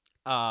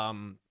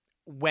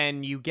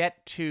 When you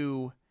get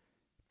to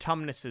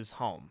Tumnus's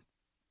home,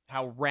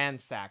 how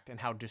ransacked and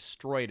how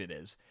destroyed it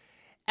is,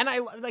 And I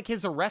like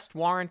his arrest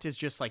warrant is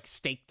just like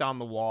staked on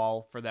the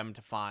wall for them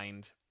to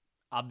find.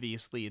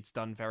 Obviously, it's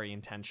done very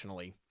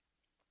intentionally.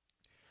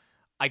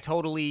 I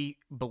totally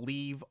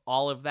believe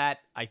all of that.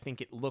 I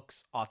think it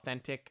looks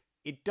authentic.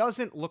 It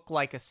doesn't look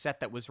like a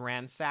set that was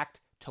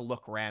ransacked to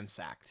look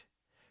ransacked.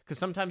 Because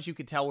sometimes you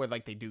could tell where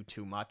like they do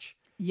too much.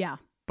 Yeah.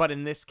 But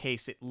in this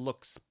case, it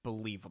looks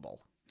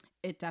believable.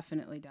 It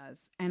definitely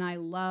does. And I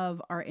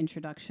love our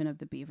introduction of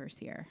the beavers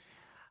here.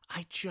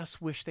 I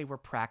just wish they were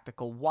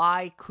practical.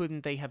 Why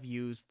couldn't they have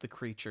used the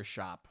creature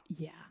shop?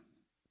 Yeah.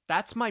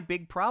 That's my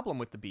big problem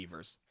with the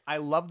beavers. I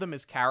love them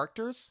as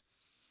characters.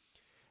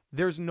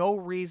 There's no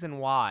reason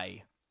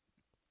why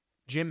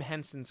Jim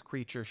Henson's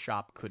creature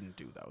shop couldn't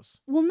do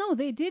those. Well, no,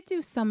 they did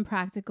do some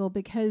practical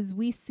because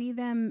we see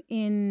them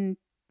in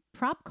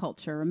prop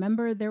culture.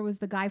 Remember, there was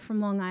the guy from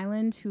Long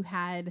Island who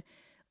had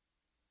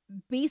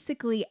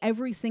basically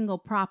every single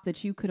prop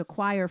that you could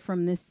acquire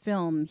from this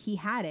film. He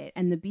had it,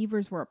 and the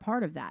beavers were a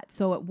part of that.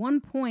 So at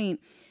one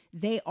point,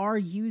 they are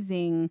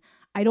using,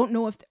 I don't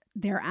know if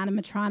they're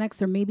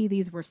animatronics or maybe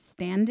these were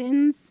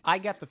stand-ins. I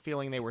get the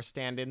feeling they were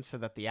stand-ins so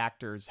that the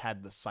actors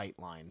had the sight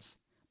lines.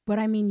 But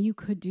I mean, you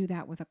could do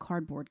that with a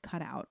cardboard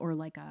cutout or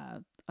like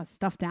a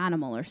stuffed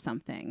animal or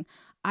something.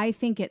 I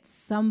think at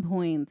some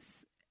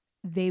points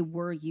they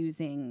were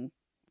using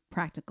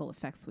practical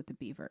effects with the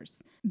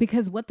beavers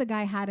because what the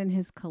guy had in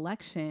his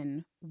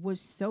collection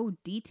was so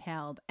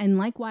detailed. And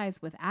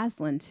likewise with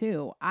Aslan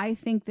too. I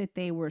think that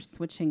they were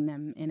switching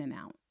them in and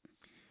out.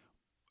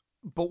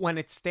 But when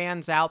it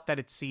stands out that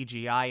it's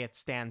CGI, it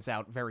stands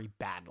out very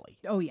badly.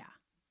 Oh, yeah.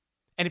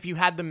 And if you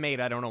had them made,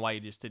 I don't know why you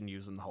just didn't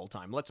use them the whole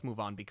time. Let's move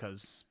on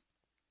because...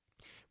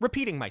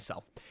 Repeating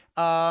myself.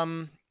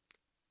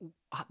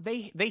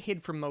 They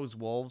hid from those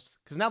wolves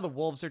because now the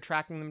wolves are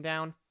tracking them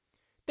down.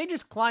 They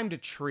just climbed a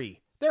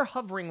tree. They're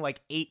hovering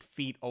like 8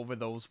 feet over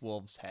those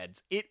wolves'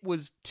 heads. It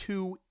was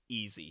too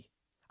easy.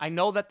 I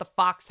know that the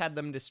fox had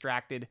them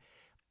distracted.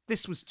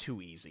 This was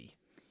too easy.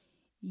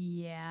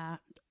 Yeah.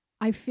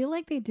 I feel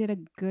like they did a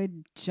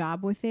good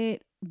job with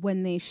it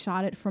when they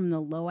shot it from the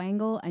low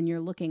angle and you're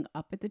looking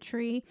up at the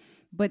tree.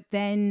 But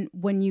then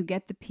when you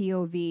get the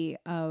POV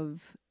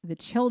of the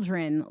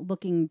children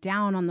looking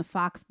down on the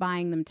fox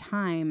buying them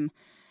time,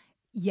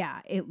 yeah,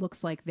 it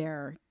looks like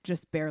they're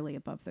just barely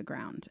above the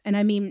ground. And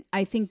I mean,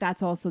 I think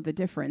that's also the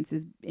difference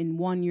is in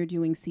one, you're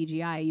doing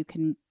CGI, you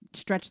can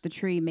stretch the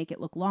tree, make it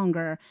look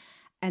longer.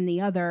 And the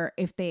other,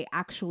 if they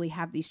actually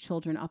have these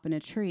children up in a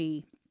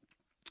tree,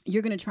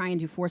 you're going to try and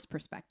do forced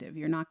perspective.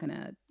 You're not going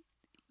to,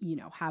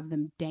 have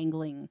them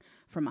dangling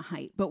from a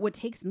height. But what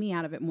takes me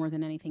out of it more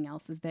than anything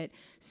else is that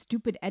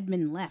stupid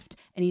Edmund left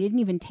and he didn't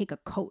even take a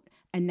coat.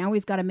 And now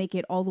he's got to make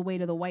it all the way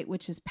to the White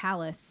Witch's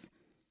palace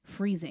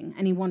freezing.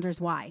 And he wonders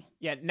why.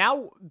 Yeah,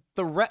 now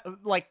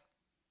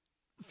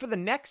for the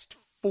next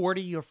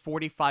 40 or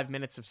 45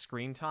 minutes of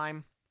screen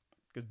time,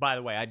 because by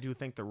the way, I do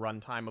think the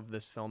runtime of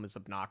this film is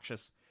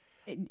obnoxious.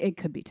 It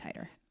could be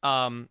tighter.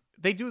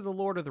 They do the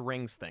Lord of the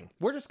Rings thing.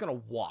 We're just going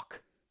to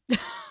walk.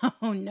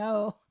 Oh,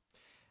 no.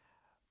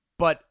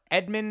 But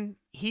Edmund,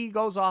 he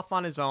goes off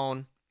on his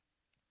own.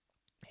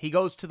 He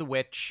goes to the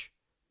witch.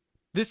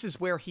 This is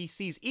where he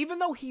sees, even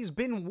though he's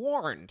been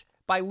warned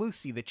by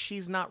Lucy that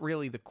she's not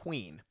really the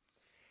queen,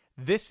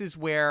 this is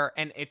where,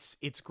 and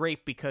it's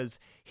great because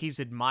he's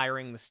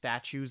admiring the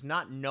statues,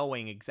 not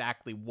knowing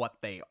exactly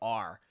what they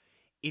are.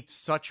 It's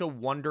such a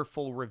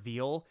wonderful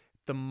reveal.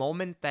 The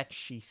moment that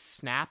she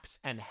snaps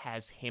and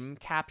has him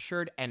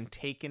captured and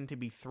taken to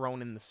be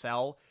thrown in the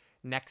cell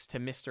next to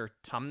Mr.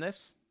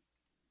 Tumnus,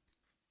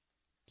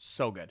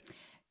 so good.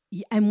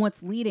 And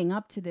what's leading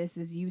up to this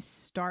is you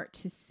start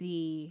to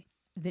see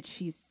that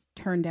she's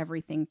turned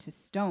everything to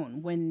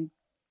stone. When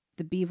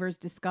the beavers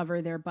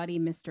discover their buddy,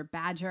 Mr.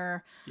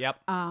 Badger. Yep.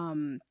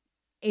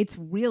 It's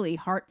really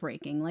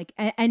heartbreaking. Like,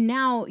 and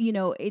now,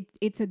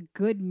 it's a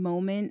good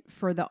moment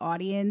for the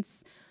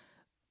audience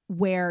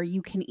where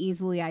you can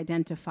easily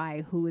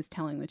identify who is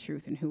telling the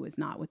truth and who is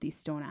not with these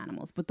stone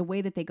animals. But the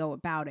way that they go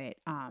about it,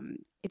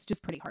 it's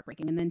just pretty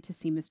heartbreaking. And then to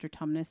see Mr.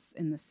 Tumnus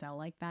in the cell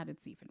like that,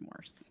 it's even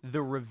worse.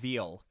 The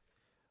reveal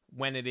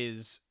when it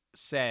is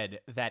said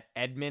that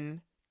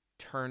Edmund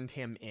turned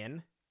him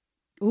in.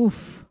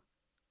 Oof.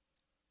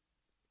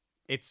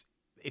 It's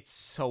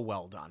so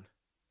well done.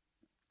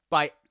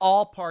 By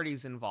all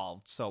parties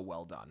involved, so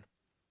well done.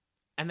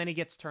 And then he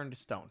gets turned to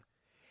stone.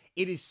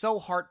 It is so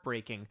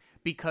heartbreaking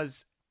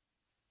because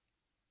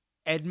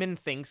Edmund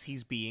thinks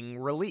he's being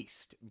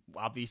released.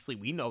 Obviously,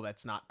 we know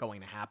that's not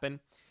going to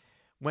happen.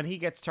 When he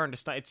gets turned to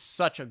stone, it's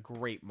such a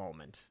great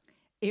moment.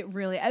 It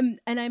really, and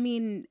I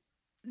mean,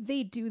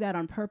 they do that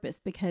on purpose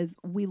because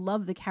we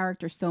love the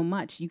character so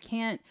much. You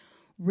can't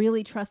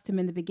really trust him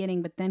in the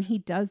beginning, but then he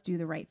does do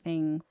the right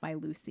thing by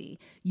Lucy.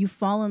 You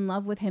fall in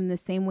love with him the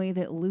same way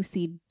that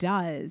Lucy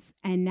does,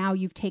 and now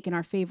you've taken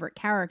our favorite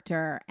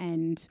character.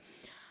 And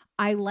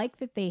I like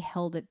that they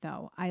held it,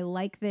 though. I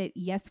like that,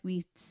 yes,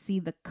 we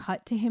see the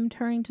cut to him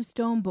turning to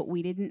stone, but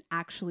we didn't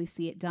actually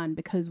see it done,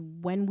 because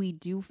when we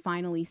do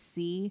finally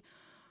see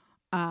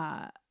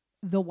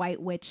the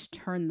White Witch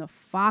turn the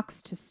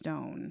fox to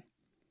stone,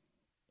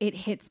 it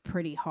hits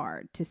pretty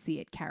hard to see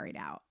it carried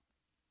out.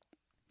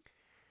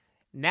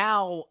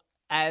 Now,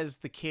 as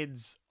the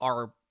kids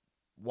are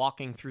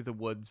walking through the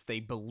woods, they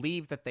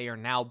believe that they are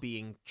now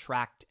being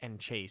tracked and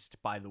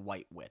chased by the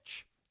White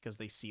Witch because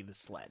they see the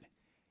sled.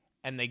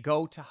 And they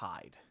go to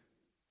hide.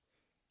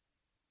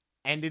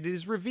 And it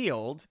is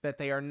revealed that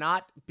they are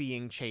not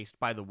being chased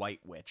by the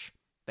White Witch.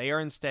 They are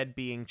instead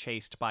being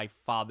chased by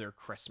Father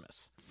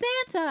Christmas.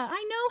 Santa,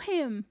 I know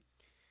him.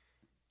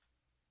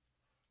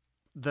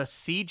 The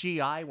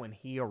CGI when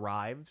he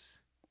arrives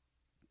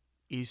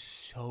is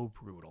so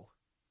brutal.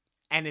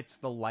 And it's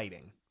the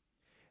lighting.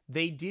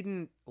 They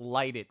didn't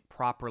light it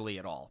properly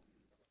at all.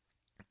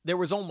 There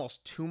was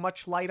almost too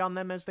much light on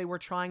them as they were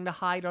trying to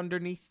hide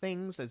underneath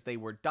things, as they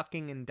were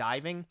ducking and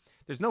diving.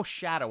 There's no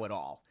shadow at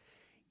all.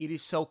 It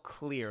is so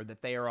clear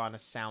that they are on a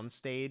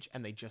soundstage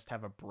and they just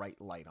have a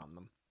bright light on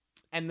them.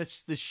 And the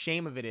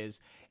shame of it is,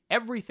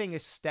 everything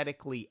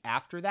aesthetically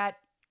after that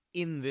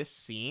in this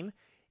scene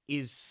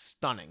is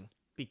stunning.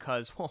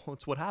 Because, well,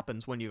 it's what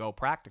happens when you go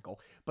practical.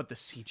 But the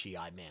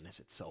CGI, man, is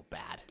it so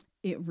bad.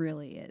 It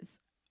really is.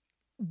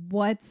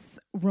 What's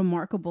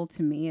remarkable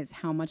to me is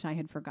how much I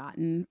had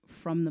forgotten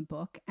from the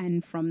book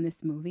and from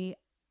this movie.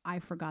 I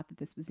forgot that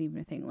this was even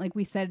a thing. Like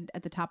we said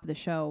at the top of the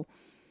show,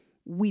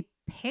 we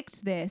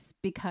picked this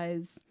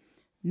because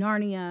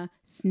Narnia,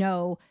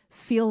 snow,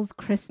 feels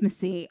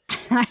Christmassy.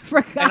 I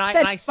forgot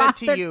that I said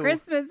to Father you,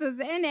 Christmas is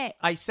in it.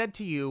 I said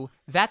to you,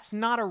 that's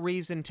not a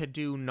reason to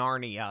do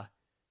Narnia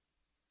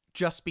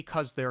just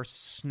because there's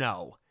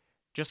snow.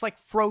 Just like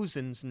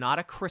Frozen's not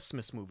a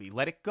Christmas movie.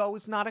 Let It Go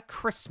is not a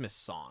Christmas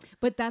song.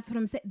 But that's what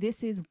I'm saying.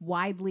 This is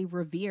widely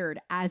revered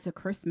as a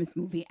Christmas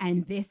movie,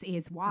 and this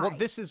is why. Well,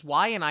 this is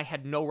why, and I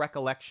had no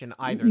recollection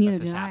either Neither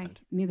that this did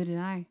happened. Neither did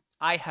I.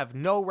 I have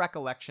no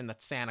recollection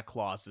that Santa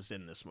Claus is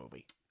in this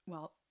movie.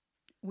 Well,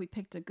 we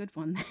picked a good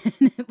one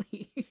then, at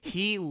least.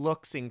 He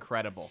looks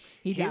incredible.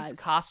 He his does.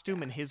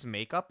 costume and his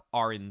makeup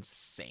are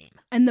insane.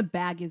 And the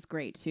bag is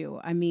great,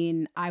 too. I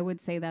mean, I would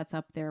say that's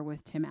up there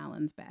with Tim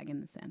Allen's bag in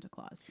the Santa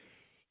Claus.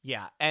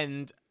 Yeah,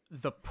 and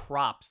the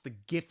props, the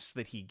gifts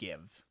that he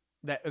gives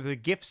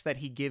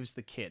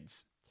the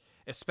kids,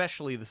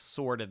 especially the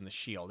sword and the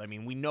shield. I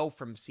mean, we know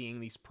from seeing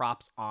these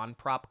props on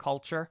prop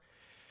culture,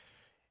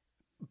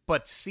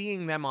 but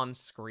seeing them on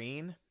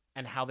screen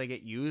and how they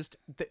get used,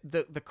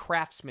 the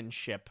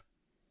craftsmanship.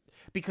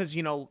 Because,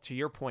 you know, to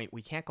your point,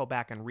 we can't go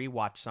back and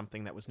rewatch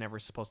something that was never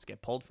supposed to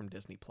get pulled from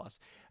Disney Plus.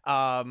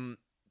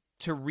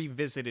 To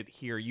revisit it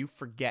here, you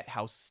forget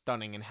how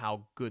stunning and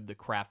how good the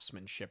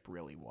craftsmanship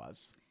really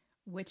was.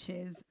 Which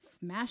is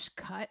smash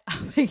cut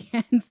up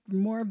against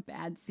more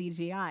bad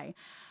CGI.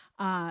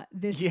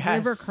 This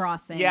river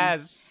crossing.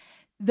 Yes.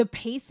 The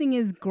pacing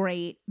is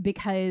great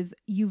because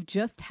you've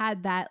just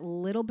had that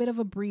little bit of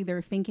a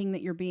breather thinking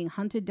that you're being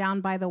hunted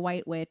down by the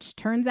White Witch.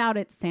 Turns out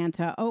it's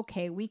Santa.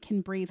 Okay, we can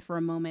breathe for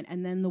a moment.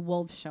 And then the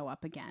wolves show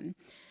up again.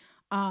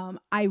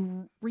 I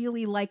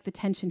really like the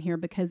tension here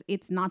because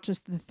it's not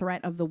just the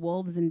threat of the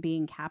wolves and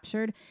being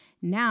captured.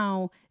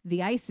 Now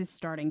the ice is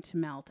starting to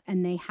melt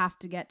and they have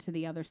to get to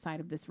the other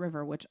side of this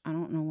river, which I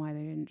don't know why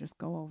they didn't just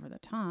go over the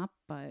top,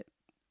 but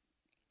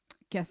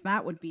guess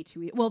that would be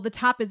too easy. Well, the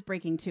top is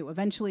breaking too.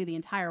 Eventually the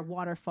entire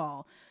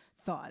waterfall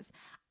thaws.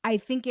 I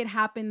think it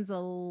happens a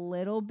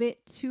little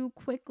bit too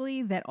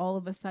quickly that all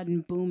of a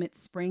sudden, boom,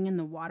 it's spring and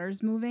the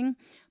water's moving.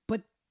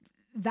 But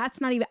that's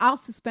not even, I'll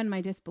suspend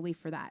my disbelief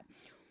for that.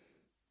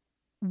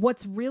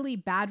 What's really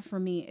bad for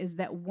me is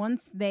that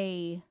once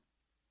they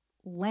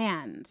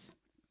land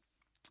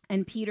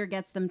and Peter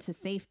gets them to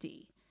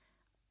safety,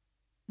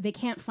 they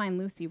can't find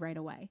Lucy right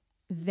away.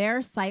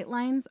 Their sight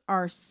lines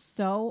are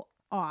so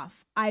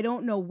off. I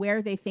don't know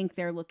where they think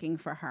they're looking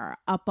for her.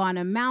 Up on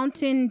a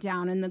mountain,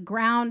 down in the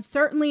ground,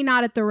 certainly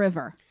not at the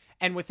river.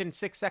 And within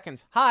 6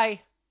 seconds,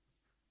 hi,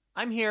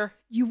 I'm here.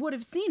 You would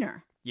have seen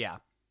her. Yeah.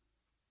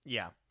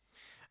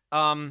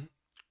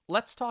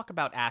 Let's talk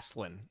about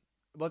Aslan.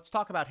 Let's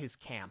talk about his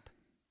camp.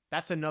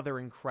 That's another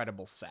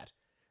incredible set.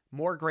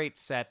 More great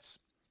sets,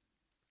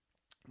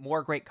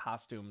 more great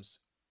costumes,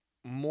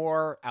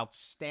 more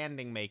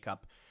outstanding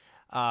makeup.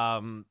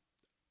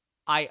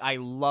 I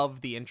love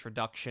the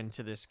introduction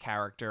to this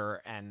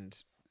character, and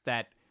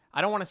that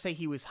I don't want to say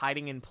he was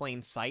hiding in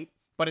plain sight,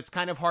 but it's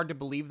kind of hard to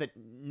believe that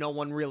no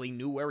one really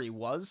knew where he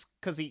was,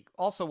 because he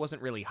also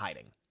wasn't really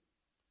hiding.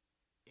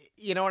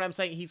 You know what I'm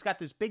saying? He's got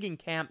this big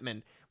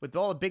encampment with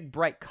all the big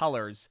bright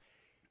colors.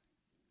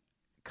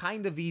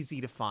 Kind of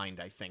easy to find,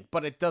 I think,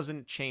 but it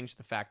doesn't change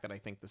the fact that I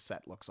think the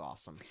set looks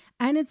awesome.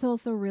 And it's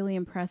also really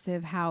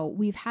impressive how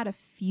we've had a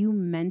few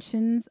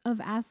mentions of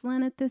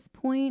Aslan at this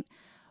point,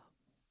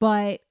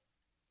 but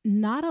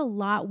not a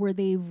lot where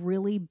they've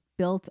really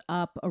built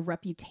up a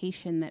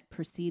reputation that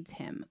precedes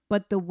him.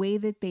 But the way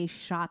that they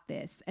shot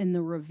this and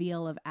the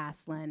reveal of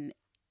Aslan,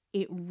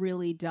 it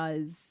really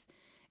does.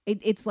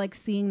 It's like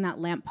seeing that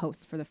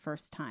lamppost for the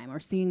first time or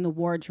seeing the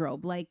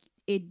wardrobe. Like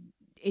it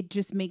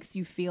just makes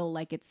you feel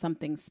like it's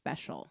something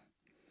special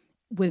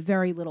with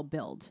very little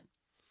build.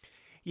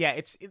 Yeah,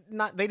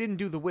 not. They didn't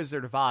do the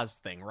Wizard of Oz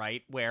thing,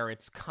 right? Where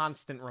it's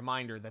constant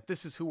reminder that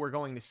this is who we're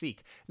going to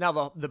seek.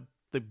 Now,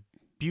 the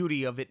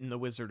beauty of it in the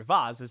Wizard of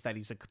Oz is that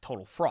he's a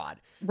total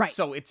fraud. Right.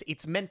 So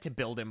it's meant to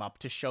build him up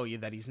to show you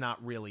that he's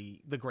not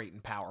really the great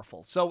and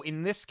powerful. So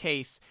in this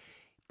case,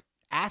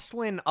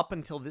 Aslan, up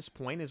until this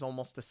point, is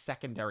almost a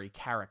secondary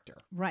character.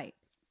 Right.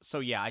 So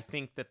yeah, I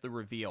think that the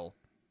reveal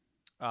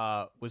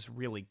was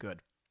really good.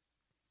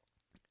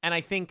 And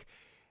I think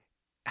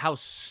how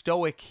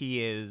stoic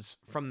he is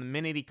from the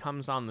minute he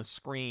comes on the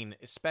screen,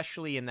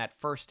 especially in that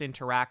first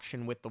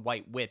interaction with the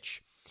White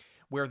Witch,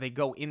 where they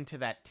go into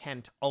that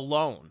tent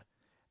alone,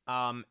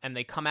 and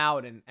they come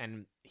out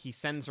and he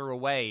sends her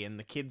away, and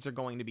the kids are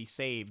going to be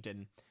saved,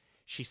 and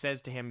she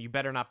says to him, "You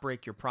better not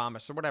break your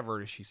promise," or whatever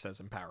it is she says,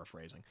 I'm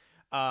paraphrasing.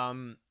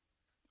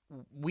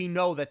 We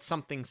know that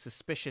something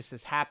suspicious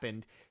has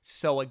happened,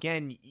 so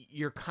again,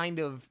 you're kind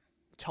of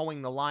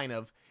towing the line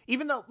of,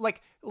 even though,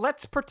 like,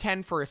 let's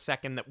pretend for a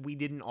second that we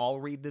didn't all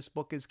read this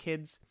book as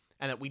kids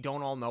and that we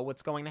don't all know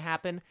what's going to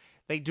happen.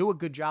 They do a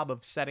good job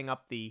of setting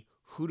up the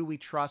who do we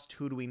trust,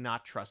 who do we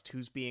not trust,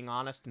 who's being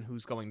honest, and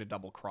who's going to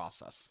double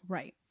cross us.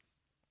 Right.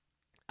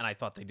 And I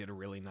thought they did a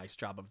really nice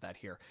job of that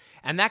here.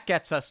 And that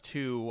gets us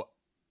to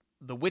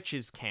the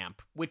witches'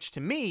 camp, which to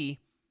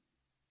me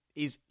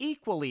is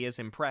equally as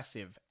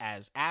impressive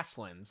as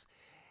Aslan's,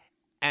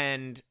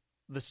 and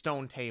the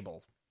stone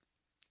table.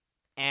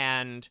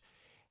 And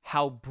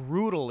how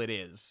brutal it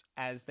is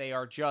as they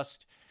are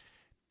just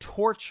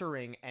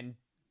torturing and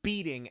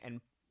beating and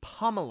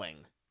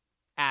pummeling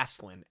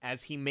Aslan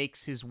as he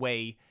makes his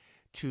way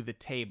to the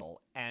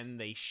table. And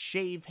they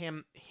shave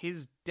him.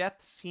 His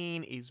death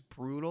scene is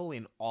brutal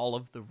in all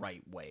of the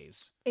right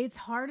ways. It's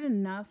hard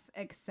enough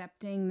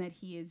accepting that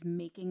he is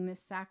making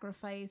this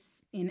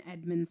sacrifice in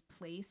Edmund's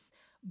place,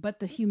 but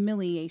the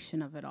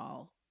humiliation of it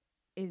all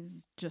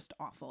is just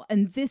awful.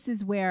 And this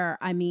is where,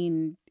 I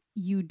mean,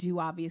 you do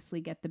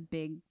obviously get the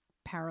big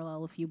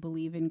parallel, if you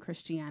believe in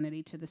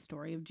Christianity, to the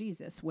story of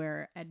Jesus,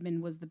 where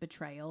Edmund was the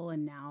betrayal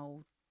and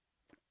now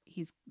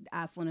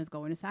Aslan is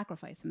going to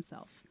sacrifice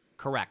himself.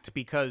 Correct,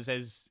 because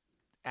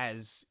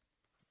as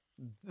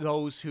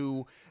those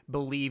who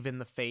believe in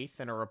the faith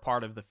and are a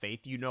part of the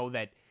faith, you know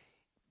that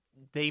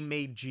they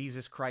made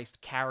Jesus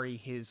Christ carry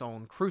his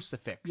own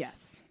crucifix.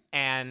 Yes.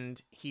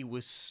 And he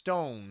was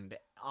stoned,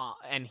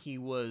 and he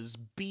was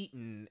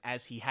beaten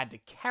as he had to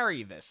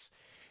carry this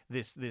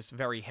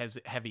very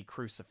heavy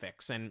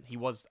crucifix. And he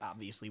was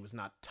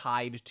not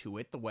tied to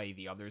it the way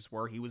the others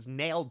were. He was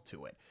nailed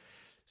to it.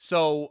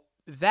 So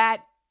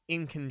that,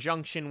 in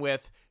conjunction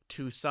with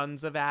 2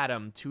 sons of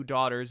Adam, 2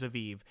 daughters of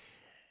Eve,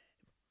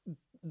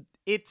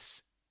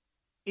 it's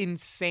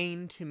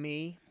insane to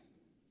me,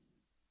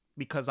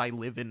 because I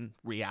live in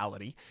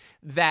reality,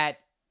 that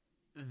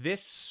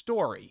this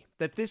story,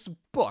 that this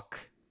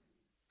book,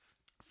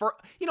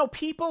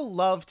 people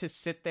love to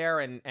sit there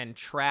and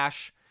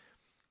trash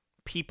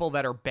people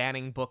that are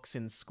banning books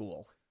in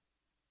school.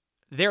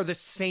 They're the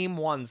same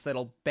ones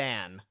that'll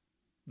ban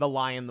The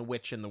Lion, the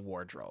Witch, and the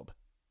Wardrobe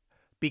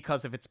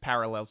because of its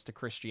parallels to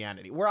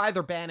Christianity. We're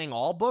either banning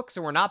all books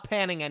or we're not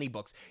banning any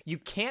books. You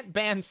can't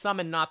ban some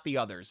and not the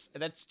others.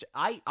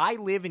 I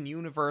live in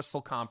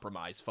universal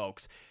compromise,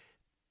 folks.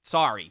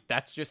 Sorry,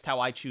 that's just how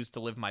I choose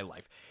to live my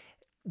life.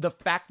 The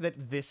fact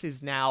that this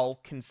is now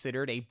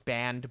considered a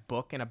banned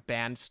book and a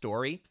banned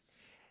story,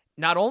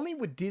 not only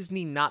would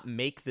Disney not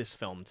make this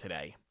film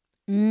today,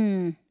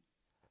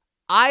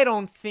 I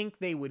don't think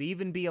they would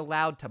even be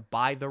allowed to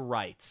buy the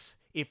rights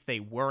if they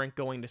weren't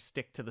going to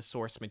stick to the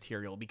source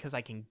material, because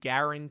I can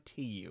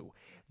guarantee you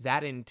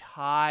that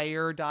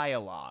entire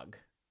dialogue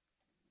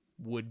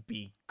would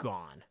be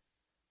gone.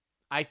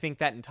 I think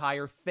that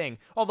entire thing,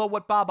 although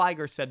what Bob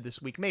Iger said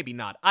this week, maybe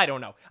not, I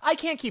don't know. I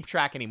can't keep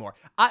track anymore.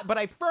 But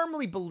I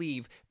firmly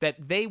believe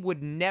that they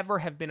would never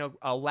have been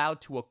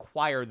allowed to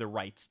acquire the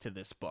rights to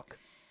this book.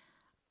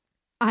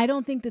 I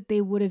don't think that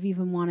they would have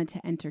even wanted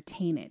to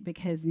entertain it,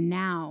 because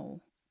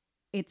now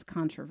it's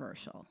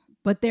controversial.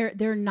 But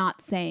they're not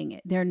saying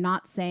it. They're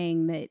not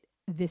saying that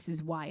this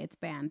is why it's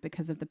banned,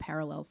 because of the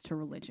parallels to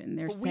religion.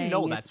 They're saying we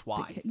know that's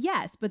why.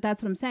 Yes, but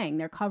that's what I'm saying.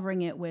 They're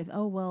covering it with,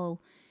 oh,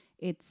 well,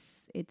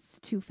 it's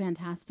too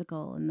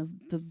fantastical and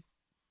the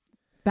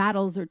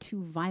battles are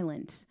too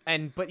violent.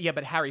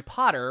 But Harry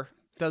Potter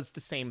does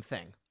the same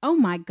thing. Oh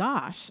my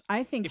gosh.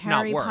 I think if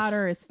Harry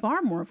Potter is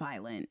far more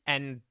violent.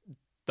 And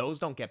those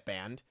don't get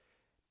banned.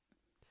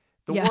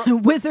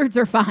 Wizards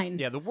are fine.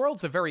 Yeah, the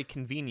world's a very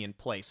convenient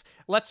place.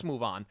 Let's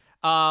move on.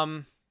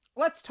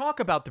 Let's talk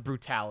about the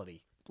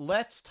brutality.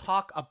 Let's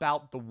talk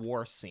about the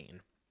war scene.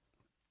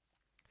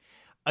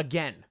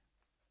 Again,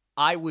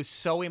 I was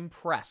so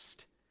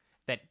impressed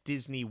that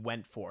Disney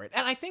went for it.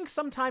 And I think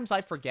sometimes I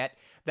forget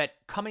that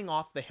coming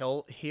off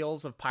the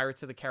heels of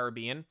Pirates of the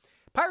Caribbean,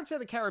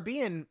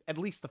 at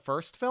least the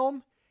first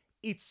film,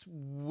 it's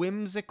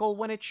whimsical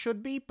when it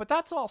should be, but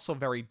that's also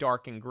very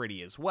dark and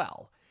gritty as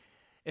well,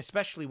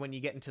 especially when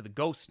you get into the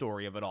ghost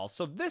story of it all.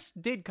 So this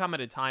did come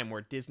at a time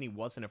where Disney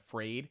wasn't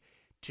afraid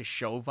to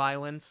show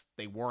violence.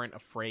 They weren't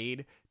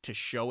afraid to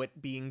show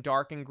it being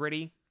dark and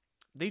gritty.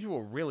 They do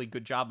a really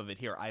good job of it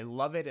here. I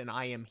love it, and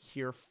I am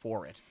here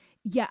for it.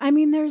 Yeah, I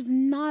mean, there's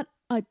not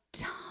a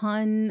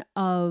ton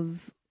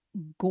of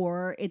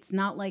gore. It's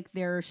not like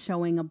they're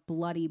showing a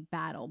bloody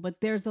battle,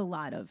 but there's a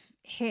lot of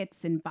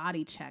hits and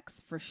body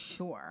checks for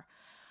sure.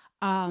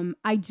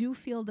 I do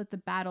feel that the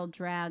battle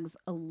drags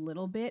a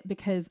little bit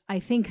because I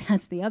think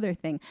that's the other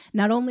thing.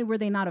 Not only were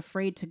they not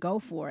afraid to go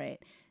for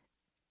it,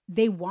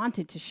 they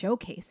wanted to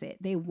showcase it.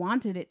 They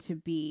wanted it to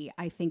be,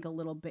 I think, a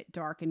little bit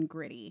dark and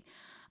gritty.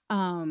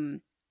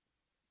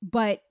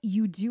 But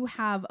you do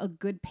have a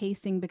good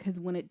pacing because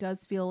when it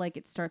does feel like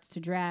it starts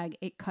to drag,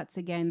 it cuts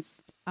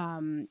against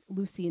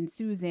Lucy and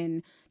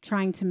Susan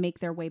trying to make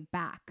their way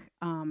back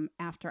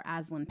after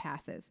Aslan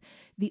passes.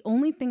 The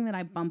only thing that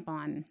I bump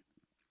on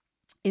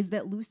is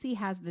that Lucy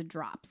has the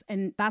drops,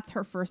 and that's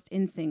her first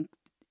instinct,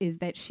 is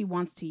that she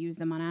wants to use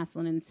them on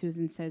Aslan, and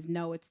Susan says,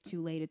 no, it's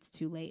too late, it's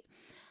too late.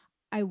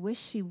 I wish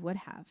she would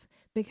have,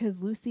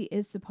 because Lucy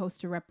is supposed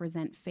to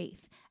represent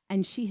faith,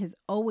 and she has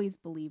always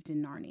believed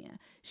in Narnia.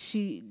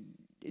 She,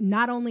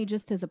 not only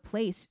just as a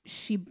place,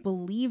 she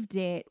believed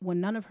it when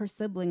none of her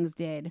siblings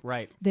did,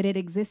 right, that it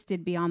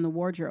existed beyond the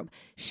wardrobe.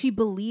 She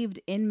believed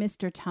in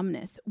Mr.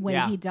 Tumnus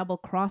when he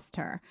double-crossed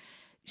her.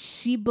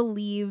 She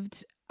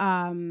believed...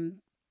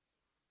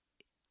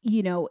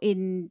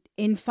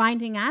 in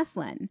finding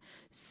Aslan.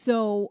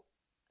 So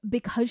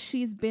because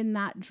she's been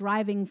that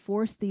driving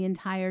force the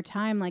entire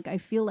time, like, I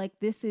feel like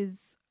this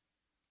is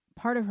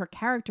part of her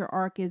character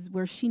arc, is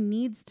where she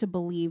needs to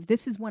believe.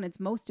 This is when it's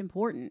most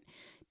important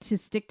to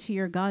stick to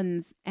your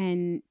guns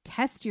and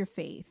test your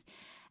faith.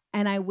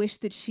 And I wish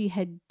that she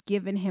had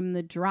given him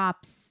the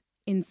drops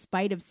in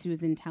spite of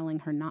Susan telling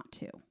her not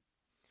to.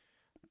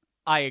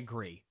 I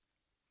agree.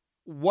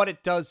 What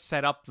it does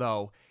set up,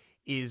 though,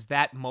 is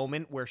that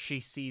moment where she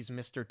sees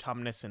Mr.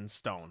 Tumnus in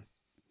stone.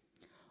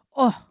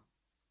 Oh,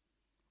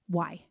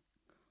 why?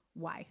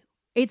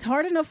 It's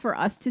hard enough for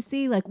us to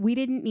see. Like, we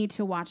didn't need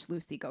to watch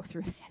Lucy go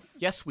through this.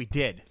 Yes, we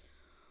did.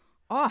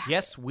 Oh,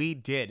 yes, we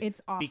did. It's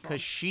awful.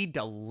 Because she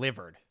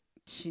delivered.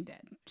 She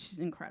did. She's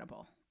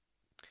incredible.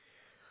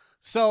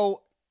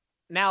 So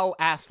now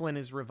Aslan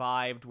is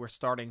revived. We're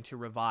starting to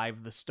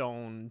revive the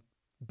stone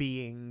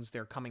beings.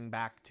 They're coming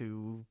back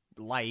to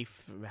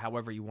life,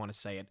 however you want to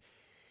say it.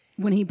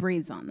 When he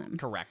breathes on them.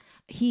 Correct.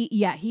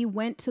 He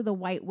went to the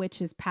White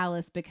Witch's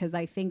palace because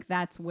I think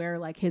that's where,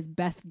 like, his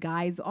best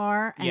guys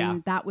are.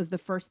 And that was the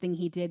first thing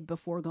he did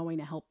before going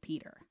to help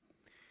Peter.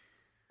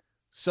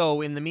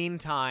 So in the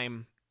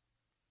meantime,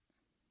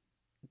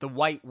 the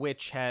White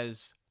Witch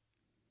has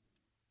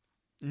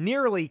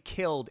nearly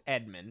killed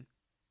Edmund.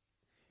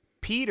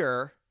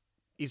 Peter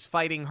is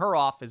fighting her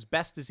off as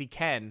best as he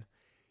can.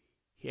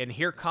 And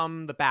here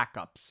come the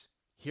backups.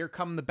 Here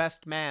come the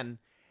best men.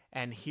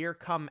 And here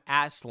comes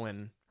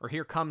Aslan,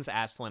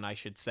 I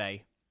should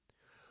say,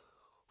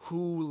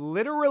 who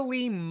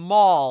literally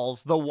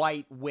mauls the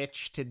White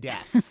Witch to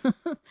death.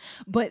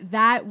 But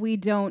that we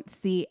don't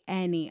see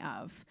any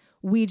of.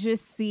 We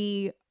just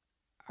see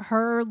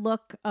her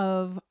look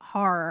of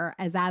horror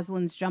as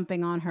Aslan's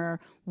jumping on her.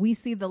 We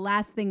see the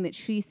last thing that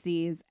she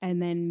sees, and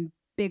then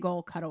big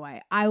old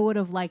cutaway. I would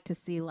have liked to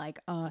see, like,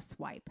 a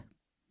swipe.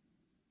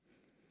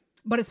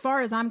 But as far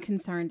as I'm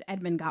concerned,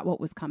 Edmund got what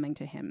was coming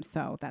to him,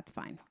 so that's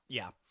fine.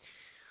 Yeah.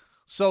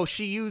 So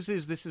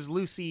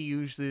Lucy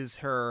uses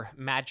her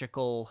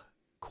magical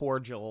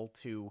cordial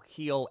to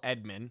heal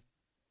Edmund,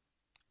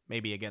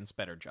 maybe against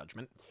better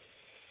judgment.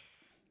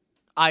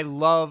 I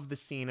love the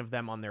scene of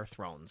them on their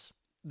thrones.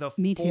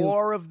 Me too.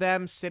 Four of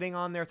them sitting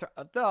on their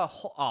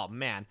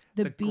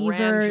the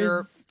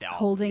beavers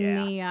holding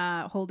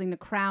the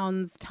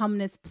crowns,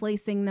 Tumnus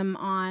placing them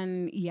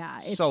on. Yeah,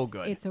 it's so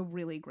good. It's a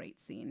really great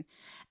scene,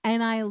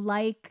 and I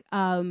like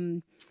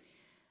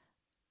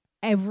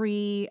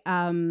every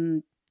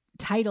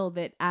title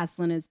that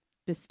Aslan is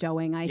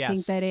bestowing. I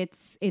think that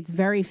it's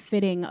very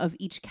fitting of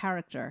each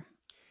character.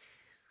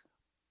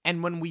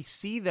 And when we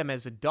see them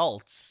as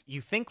adults,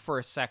 you think for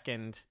a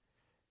second,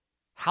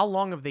 how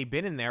long have they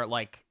been in there?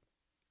 Like,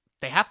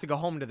 they have to go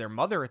home to their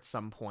mother at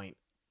some point.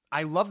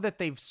 I love that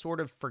they've sort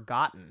of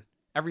forgotten,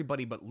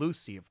 everybody but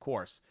Lucy, of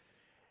course,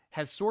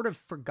 has sort of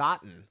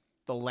forgotten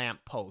the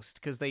lamppost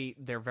because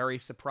they're very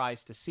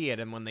surprised to see it.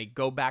 And when they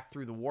go back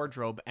through the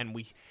wardrobe and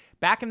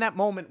back in that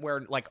moment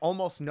where, like,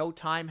 almost no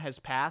time has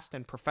passed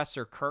and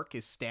Professor Kirk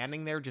is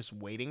standing there just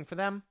waiting for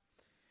them.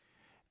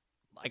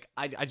 Like,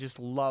 I just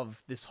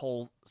love this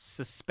whole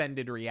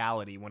suspended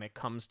reality when it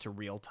comes to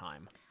real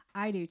time.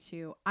 I do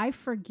too. I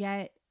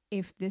forget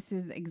if this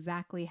is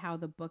exactly how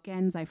the book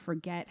ends. I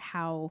forget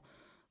how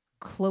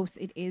close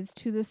it is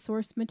to the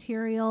source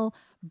material.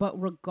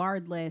 But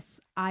regardless,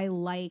 I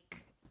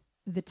like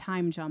the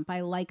time jump.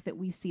 I like that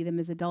we see them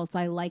as adults.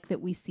 I like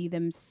that we see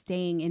them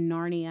staying in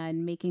Narnia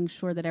and making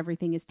sure that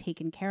everything is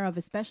taken care of,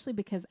 especially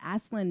because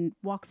Aslan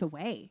walks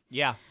away.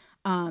 Yeah.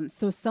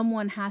 So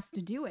someone has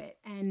to do it.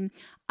 And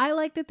I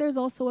like that there's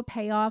also a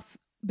payoff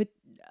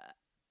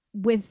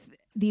with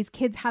these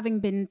kids having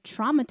been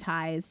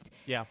traumatized.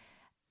 Yeah.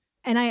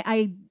 and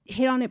I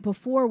hit on it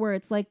before where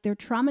it's like they're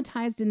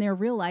traumatized in their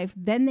real life.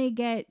 Then they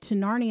get to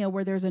Narnia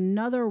where there's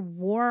another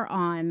war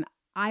on.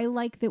 I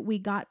like that we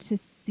got to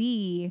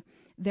see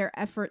their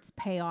efforts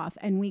pay off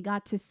and we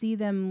got to see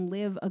them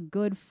live a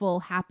good,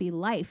 full, happy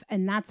life.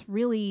 And that's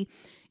really,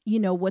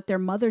 what their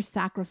mother's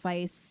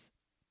sacrifice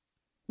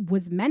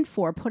was meant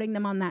for. Putting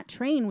them on that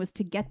train was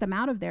to get them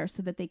out of there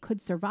so that they could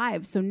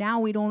survive. So now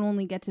we don't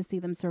only get to see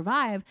them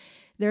survive,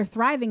 they're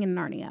thriving in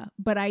Narnia.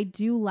 But I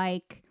do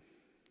like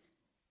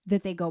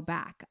that they go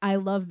back. I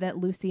love that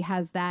Lucy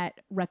has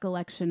that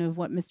recollection of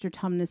what Mr.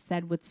 Tumnus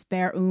said with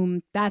spare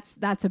That's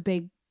a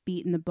big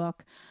beat in the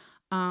book.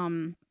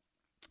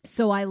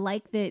 So I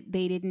like that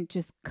they didn't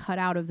just cut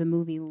out of the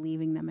movie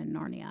leaving them in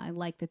Narnia. I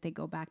like that they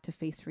go back to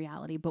face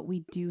reality, but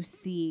we do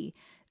see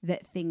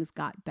that things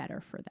got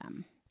better for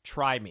them.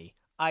 Try me.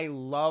 I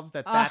love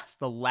that that's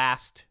the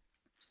last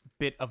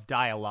bit of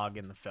dialogue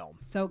in the film.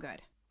 So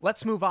good.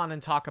 Let's move on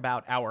and talk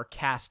about our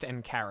cast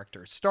and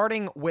characters,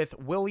 starting with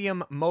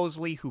William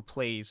Moseley, who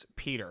plays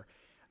Peter.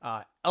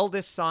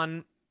 Eldest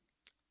son.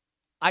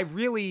 I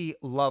really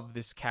love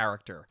this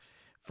character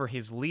for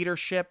his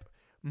leadership,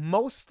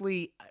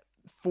 mostly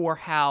for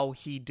how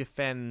he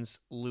defends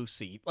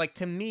Lucy. Like,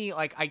 to me,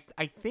 like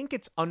I think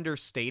it's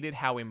understated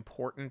how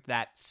important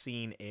that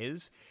scene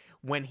is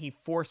when he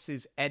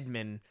forces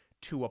Edmund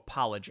to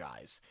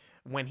apologize,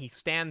 when he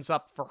stands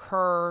up for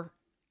her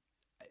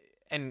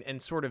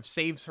and sort of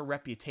saves her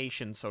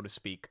reputation, so to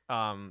speak.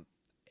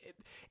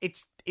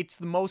 It's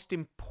the most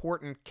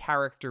important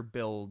character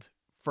build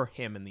for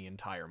him in the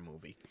entire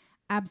movie.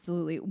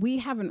 Absolutely. We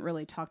haven't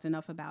really talked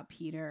enough about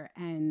Peter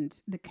and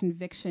the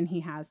conviction he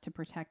has to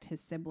protect his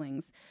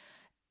siblings.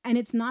 And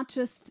it's not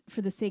just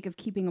for the sake of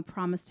keeping a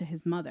promise to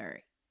his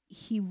mother.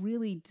 He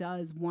really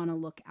does want to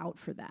look out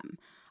for them.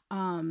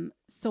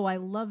 So I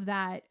love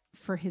that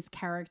for his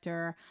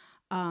character.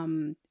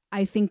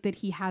 I think that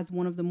he has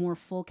one of the more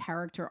full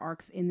character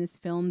arcs in this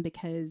film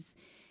because,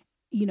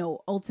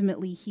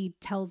 ultimately he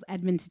tells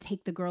Edmund to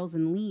take the girls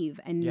and leave.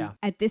 And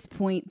at this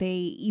point, they,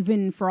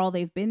 even for all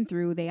they've been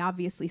through, they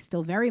obviously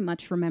still very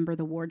much remember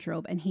the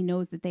wardrobe, and he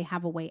knows that they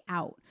have a way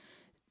out.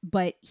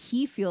 But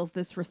he feels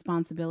this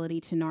responsibility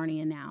to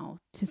Narnia now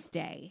to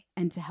stay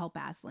and to help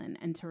Aslan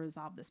and to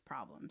resolve this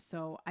problem.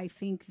 So I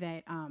think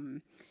that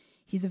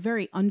he's a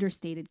very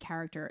understated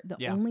character.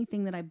 The only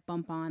thing that I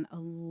bump on a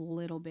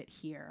little bit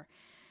here,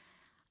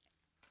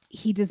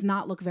 he does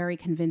not look very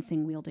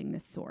convincing wielding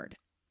this sword.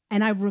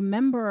 And I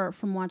remember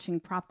from watching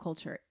Prop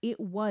Culture, it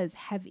was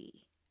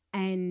heavy.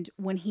 And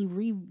when he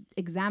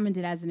re-examined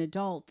it as an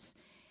adult,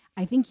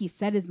 I think he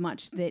said as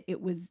much, that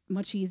it was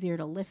much easier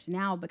to lift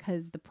now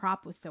because the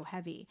prop was so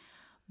heavy.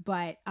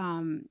 But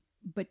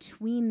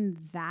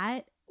between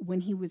that, when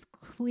he was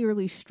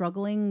clearly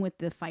struggling with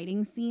the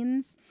fighting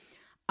scenes,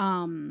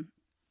 and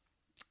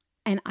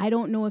I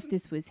don't know if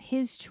this was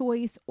his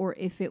choice or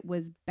if it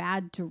was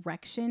bad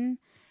direction,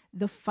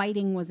 the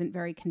fighting wasn't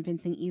very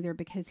convincing either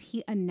because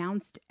he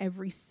announced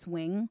every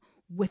swing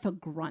with a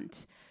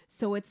grunt.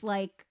 So it's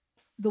like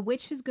the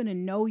witch is going to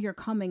know you're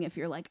coming if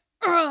you're like,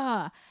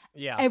 "Ugh!"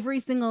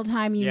 every single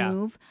time you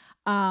move.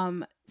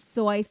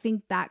 So I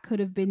think that could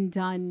have been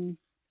done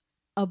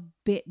a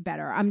bit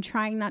better. I'm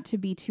trying not to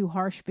be too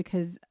harsh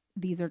because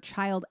these are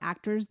child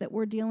actors that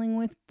we're dealing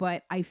with,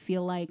 but I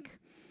feel like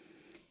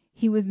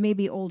he was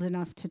maybe old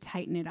enough to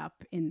tighten it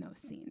up in those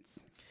scenes.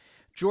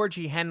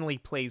 Georgie Henley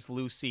plays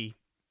Lucy.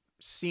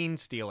 Scene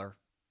stealer.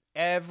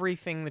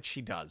 Everything that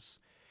she does.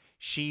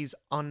 She's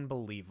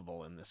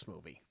unbelievable in this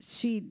movie.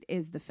 She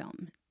is the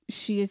film.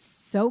 She is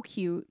so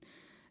cute.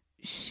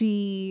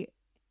 She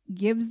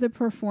gives the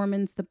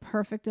performance the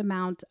perfect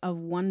amount of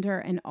wonder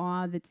and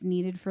awe that's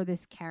needed for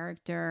this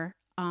character.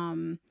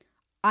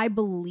 I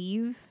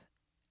believe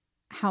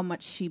how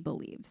much she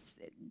believes.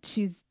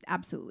 She's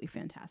absolutely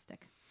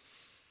fantastic.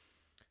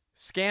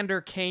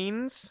 Skander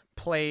Keynes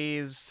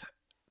plays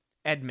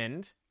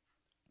Edmund.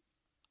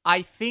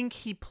 I think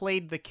he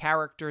played the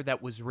character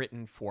that was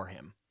written for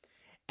him.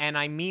 And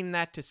I mean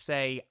that to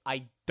say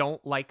I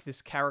don't like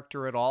this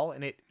character at all,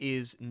 and it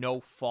is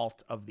no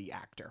fault of the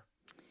actor.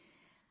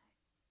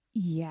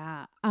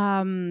 Yeah.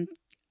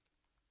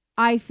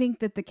 I think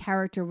that the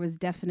character was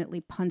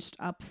definitely punched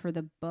up for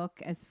the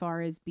book as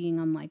far as being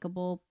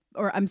unlikable.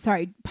 Or I'm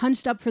sorry,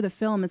 punched up for the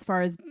film as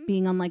far as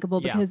being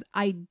unlikable because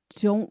I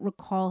don't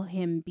recall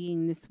him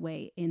being this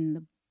way in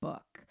the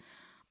book.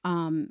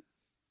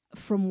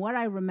 From what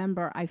I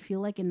remember, I feel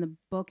like in the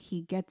book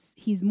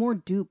he's more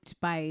duped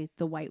by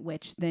the White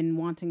Witch than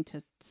wanting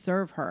to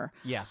serve her.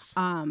 Yes.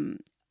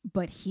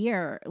 But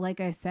here, like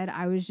I said,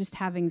 I was just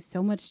having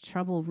so much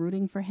trouble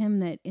rooting for him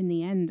that in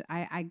the end,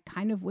 I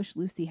kind of wish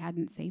Lucy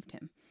hadn't saved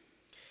him.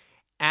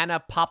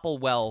 Anna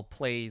Popplewell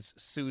plays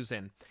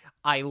Susan.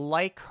 I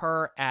like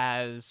her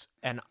as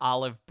an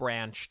olive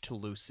branch to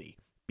Lucy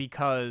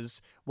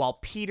because while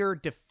Peter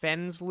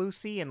defends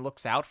Lucy and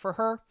looks out for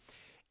her,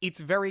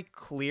 it's very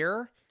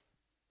clear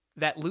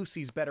that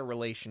Lucy's better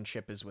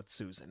relationship is with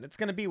Susan. It's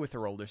going to be with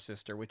her older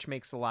sister, which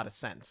makes a lot of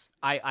sense.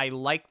 I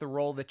like the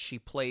role that she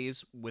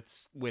plays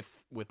with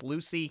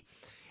Lucy,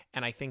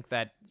 And I think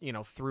that,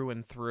 through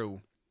and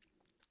through,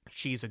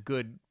 she's a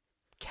good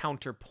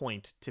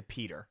counterpoint to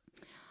Peter.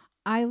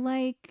 I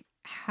like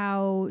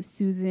how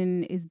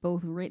Susan is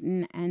both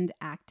written and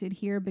acted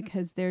here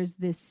because there's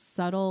this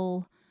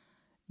subtle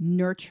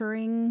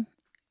nurturing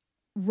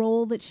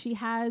role that she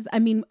has. I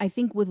mean, I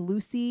think with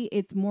Lucy,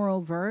 it's more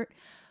overt,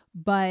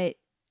 but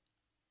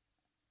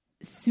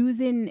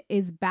Susan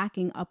is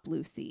backing up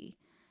Lucy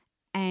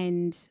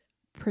and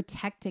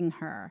protecting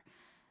her.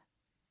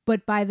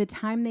 But by the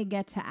time they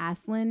get to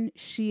Aslan,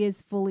 she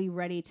is fully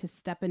ready to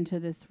step into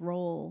this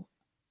role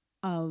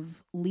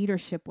of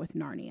leadership with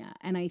Narnia.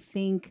 And I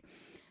think,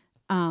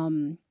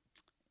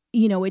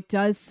 it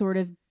does sort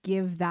of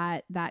give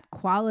that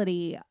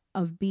quality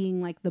of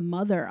being like the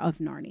mother of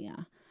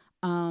Narnia.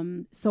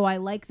 So I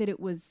like that it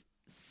was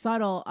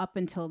subtle up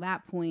until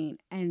that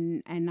point,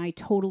 and I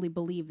totally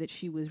believe that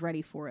she was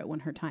ready for it when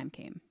her time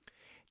came.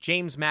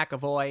 James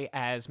McAvoy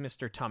as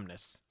Mr.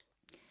 Tumnus.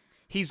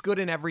 He's good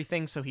in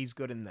everything, so he's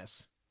good in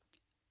this.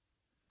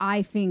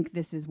 I think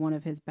this is one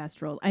of his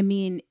best roles. I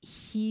mean,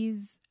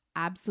 he's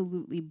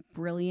absolutely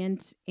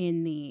brilliant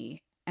in the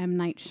M.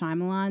 Night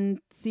Shyamalan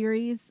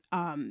series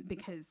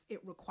because it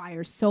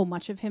requires so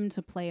much of him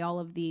to play all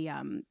of the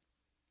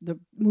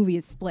movie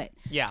is split.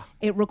 Yeah.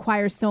 It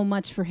requires so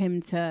much for him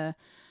to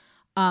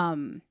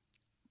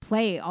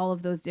play all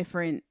of those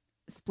different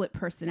split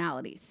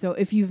personalities. So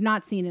if you've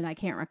not seen it, I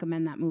can't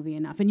recommend that movie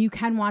enough. And you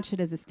can watch it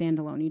as a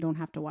standalone. You don't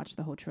have to watch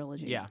the whole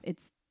trilogy. Yeah.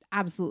 It's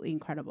absolutely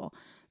incredible.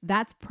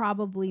 That's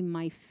probably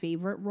my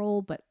favorite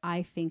role, but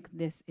I think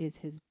this is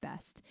his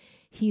best.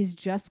 He's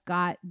just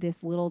got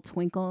this little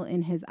twinkle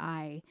in his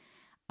eye.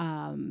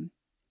 And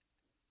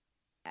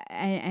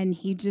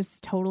he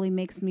just totally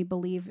makes me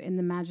believe in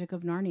the magic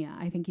of Narnia.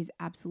 I think he's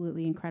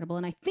absolutely incredible.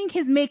 And I think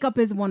his makeup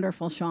is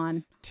wonderful,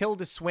 Sean.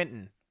 Tilda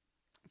Swinton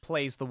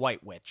plays the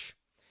White Witch.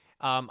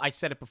 I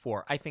said it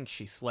before. I think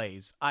she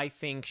slays. I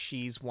think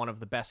she's one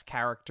of the best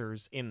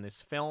characters in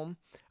this film.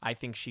 I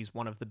think she's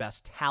one of the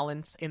best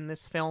talents in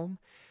this film.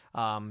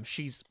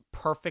 She's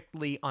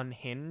perfectly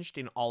unhinged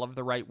in all of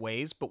the right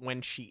ways, but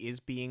when she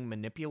is being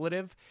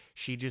manipulative,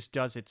 she just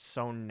does it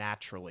so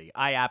naturally.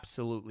 I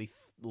absolutely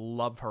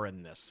love her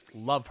in this.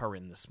 Love her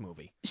in this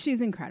movie. She's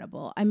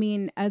incredible. I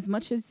mean, as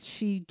much as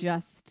she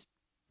just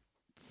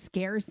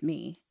scares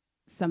me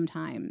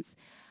sometimes,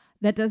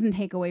 that doesn't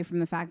take away from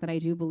the fact that I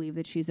do believe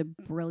that she's a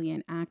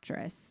brilliant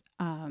actress.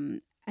 And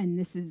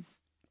this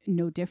is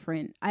no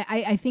different.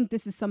 I think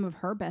this is some of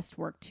her best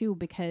work too,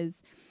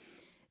 because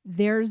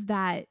there's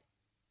that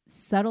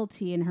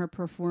subtlety in her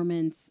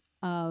performance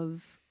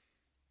of,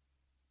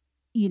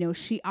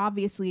 she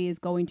obviously is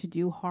going to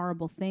do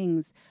horrible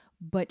things,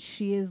 but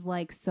she is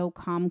like so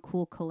calm,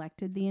 cool,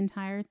 collected the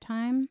entire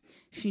time.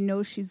 She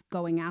knows she's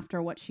going after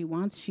what she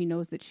wants. She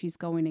knows that she's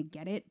going to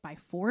get it by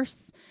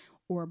force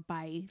or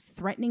by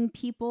threatening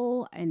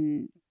people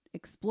and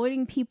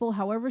exploiting people,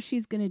 however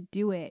she's going to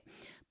do it.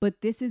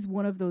 But this is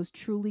one of those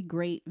truly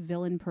great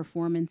villain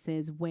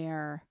performances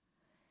where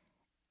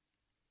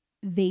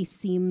they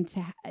seem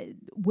to,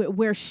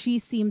 where she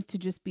seems to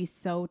just be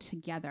so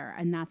together.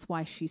 And that's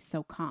why she's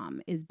so calm,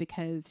 is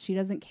because she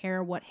doesn't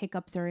care what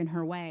hiccups are in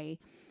her way.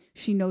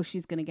 She knows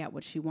she's going to get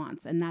what she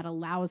wants. And that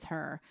allows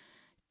her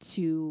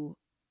to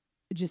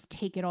just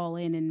take it all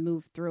in and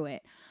move through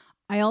it.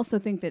 I also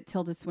think that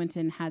Tilda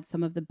Swinton had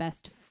some of the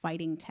best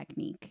fighting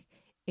technique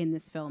in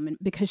this film, and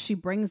because she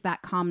brings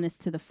that calmness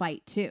to the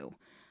fight too.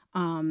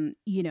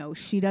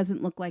 She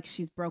doesn't look like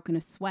she's broken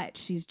a sweat.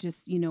 She's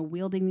just,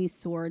 wielding these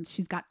swords.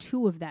 She's got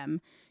 2 of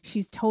them.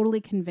 She's totally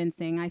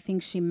convincing. I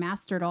think she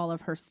mastered all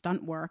of her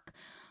stunt work.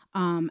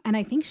 And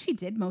I think she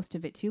did most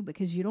of it too,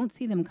 because you don't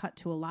see them cut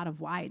to a lot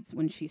of wides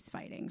when she's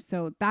fighting.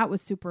 So that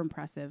was super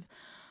impressive.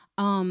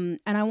 And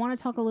I want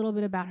to talk a little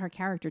bit about her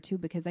character too,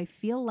 because I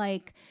feel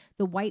like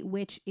the White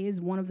Witch is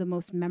one of the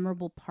most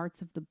memorable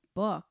parts of the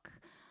book.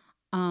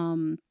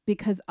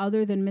 Because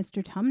other than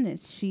Mr.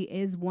 Tumnus, she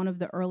is one of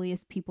the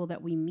earliest people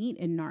that we meet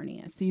in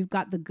Narnia. So you've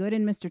got the good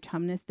in Mr.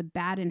 Tumnus, the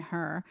bad in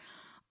her.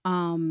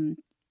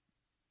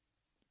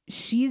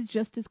 She's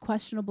just as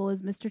questionable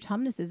as Mr.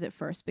 Tumnus is at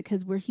first,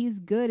 because where he's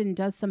good and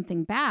does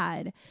something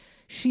bad,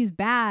 she's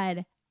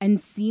bad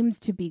and seems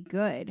to be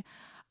good.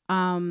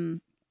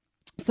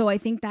 So I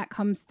think that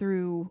comes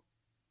through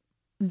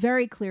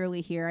very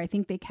clearly here. I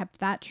think they kept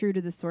that true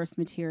to the source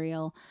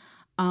material.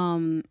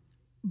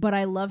 But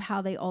I love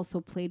how they also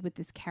played with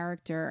this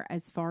character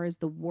as far as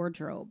the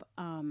wardrobe,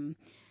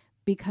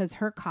 because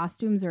her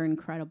costumes are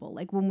incredible.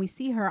 Like when we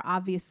see her,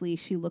 obviously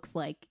she looks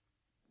like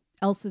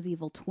Elsa's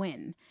evil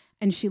twin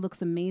and she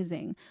looks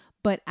amazing.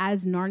 But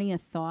as Narnia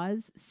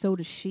thaws, so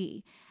does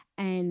she.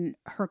 And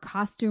her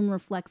costume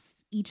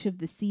reflects each of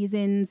the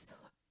seasons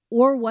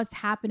or what's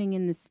happening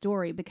in the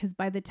story, because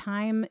by the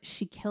time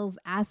she kills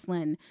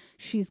Aslan,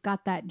 she's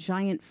got that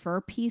giant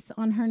fur piece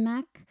on her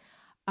neck.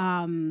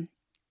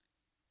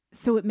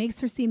 So it makes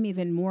her seem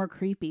even more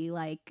creepy,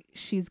 like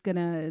she's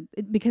gonna,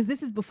 because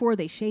this is before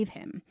they shave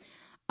him.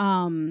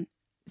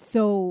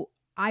 So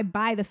I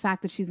buy the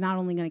fact that she's not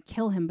only gonna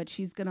kill him, but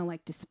she's gonna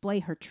like display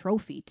her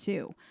trophy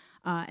too.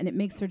 And it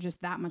makes her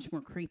just that much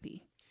more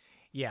creepy.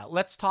 Yeah,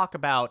 let's talk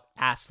about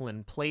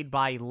Aslan, played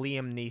by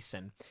Liam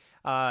Neeson.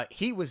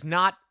 He was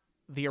not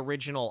the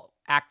original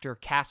actor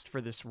cast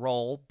for this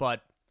role,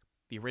 but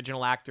the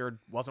original actor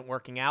wasn't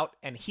working out,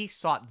 and he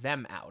sought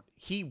them out.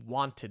 He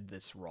wanted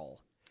this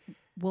role.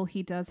 Well,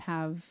 he does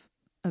have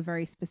a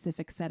very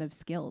specific set of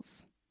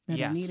skills that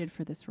are needed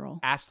for this role.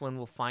 Aslan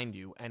will find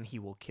you, and he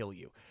will kill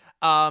you.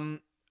 I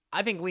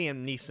think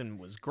Liam Neeson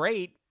was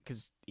great,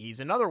 because he's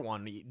another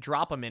one. You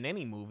drop him in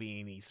any movie,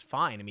 and he's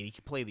fine. I mean, he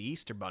could play the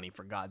Easter Bunny,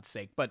 for God's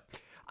sake. But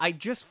I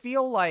just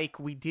feel like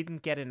we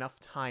didn't get enough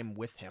time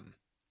with him.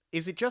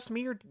 Is it just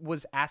me, or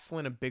was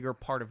Aslan a bigger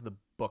part of the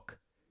book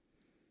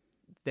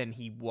than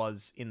he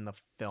was in the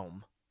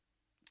film?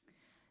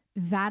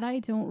 That I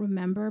don't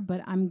remember,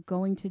 but I'm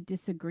going to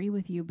disagree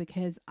with you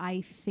because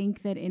I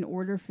think that in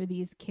order for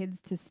these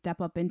kids to step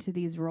up into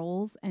these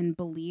roles and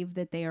believe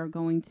that they are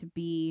going to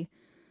be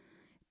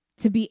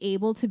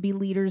able to be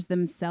leaders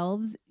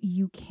themselves,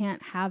 you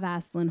can't have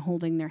Aslan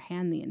holding their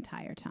hand the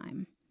entire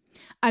time.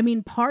 I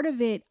mean, part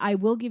of it, I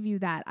will give you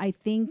that. I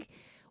think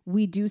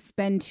we do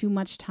spend too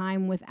much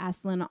time with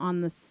Aslan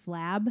on the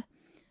slab,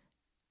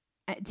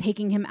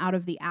 taking him out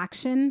of the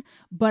action,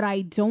 but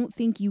I don't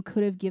think you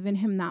could have given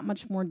him that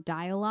much more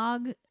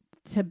dialogue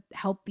to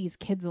help these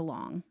kids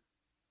along.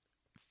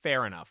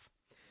 Fair enough.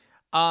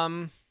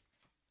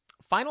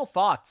 Final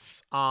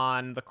thoughts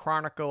on the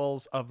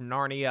Chronicles of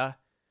Narnia,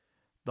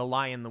 The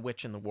Lion, the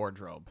Witch, and the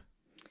Wardrobe.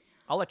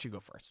 I'll let you go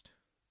first.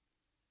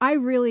 I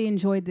really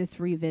enjoyed this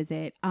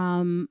revisit.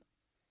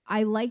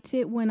 I liked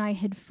it when I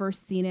had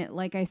first seen it.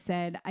 Like I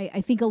said,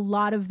 I think a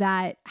lot of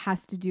that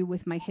has to do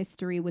with my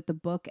history with the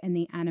book and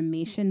the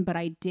animation, but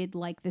I did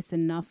like this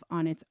enough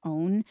on its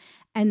own.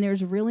 And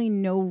there's really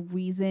no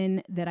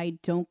reason that I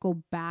don't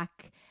go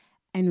back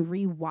and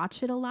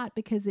rewatch it a lot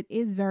because it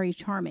is very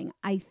charming.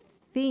 I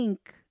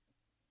think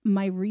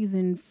my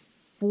reason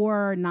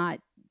for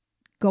not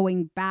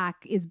going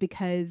back is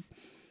because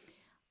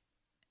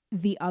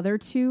the other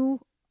two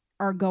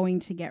are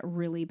going to get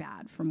really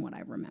bad from what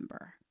I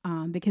remember.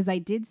 Because I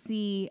did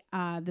see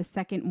the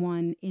second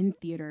one in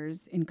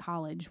theaters in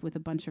college with a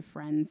bunch of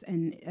friends.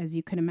 And as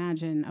you can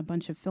imagine, a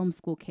bunch of film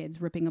school kids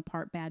ripping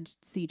apart bad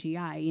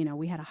CGI. You know,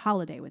 we had a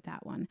holiday with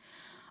that one.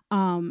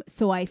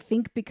 So I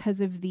think because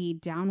of the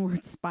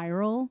downward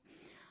spiral,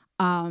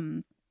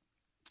 I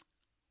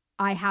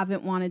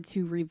haven't wanted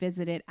to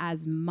revisit it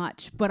as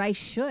much, but I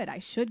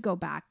should go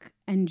back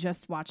and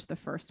just watch the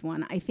first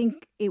one. I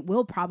think it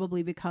will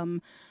probably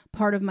become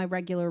part of my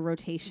regular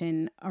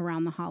rotation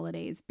around the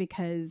holidays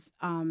because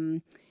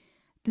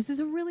this is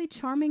a really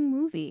charming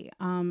movie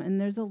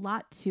and there's a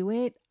lot to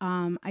it.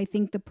 I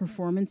think the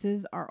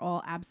performances are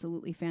all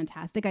absolutely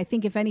fantastic. I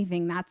think if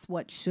anything, that's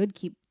what should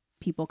keep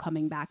people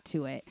coming back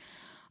to it.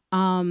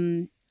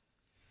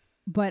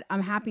 But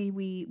I'm happy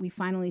we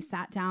finally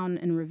sat down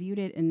and reviewed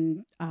it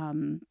and,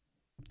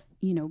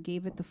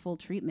 gave it the full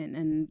treatment.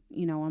 And,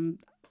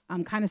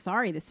 I'm kind of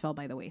sorry this fell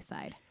by the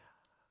wayside.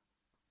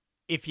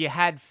 If you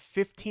had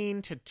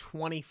 15 to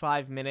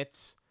 25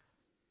 minutes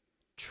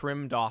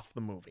trimmed off the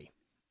movie,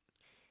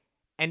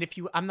 and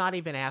I'm not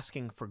even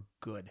asking for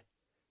good,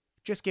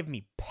 just give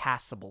me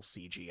passable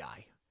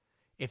CGI.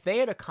 If they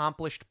had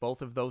accomplished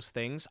both of those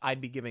things,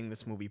 I'd be giving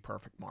this movie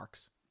perfect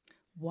marks.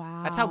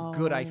 Wow. That's how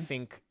good I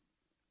think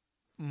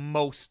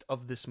most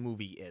of this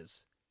movie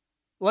is.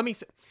 Let me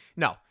say,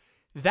 no,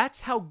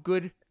 that's how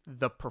good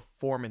the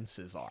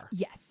performances are.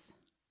 Yes.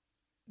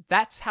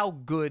 That's how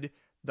good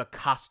the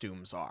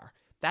costumes are.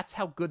 That's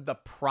how good the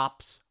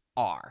props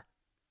are.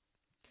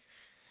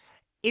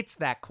 It's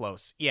that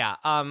close. Yeah.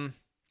 I'm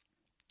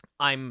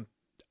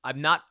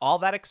not all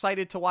that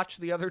excited to watch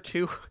the other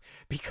two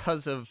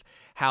because of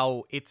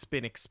how it's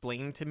been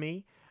explained to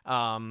me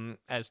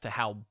as to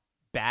how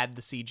bad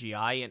the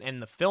CGI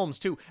and the films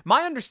too.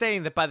 My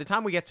understanding that by the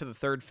time we get to the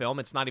third film,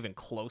 it's not even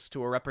close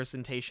to a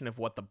representation of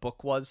what the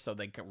book was, so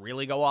they can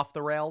really go off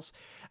the rails.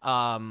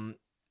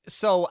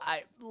 So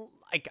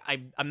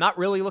I'm not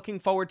really looking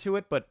forward to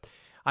it, but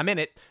I'm in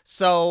it.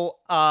 So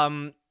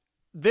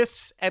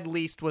this at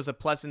least was a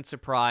pleasant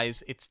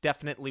surprise. It's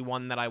definitely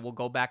one that I will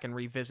go back and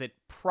revisit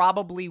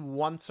probably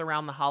once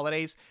around the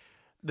holidays.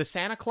 The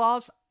Santa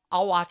Claus,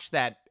 I'll watch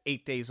that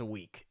 8 days a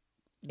week.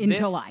 In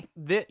July.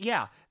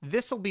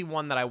 This will be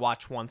one that I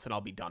watch once and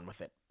I'll be done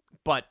with it.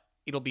 But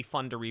it'll be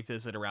fun to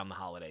revisit around the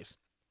holidays.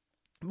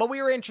 But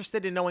we were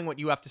interested in knowing what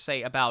you have to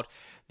say about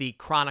the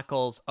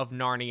Chronicles of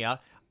Narnia.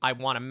 I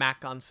want to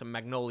mac on some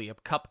Magnolia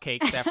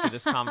cupcakes after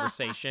this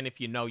conversation. If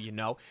you know, you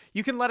know.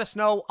 You can let us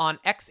know on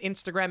X,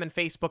 Instagram, and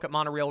Facebook at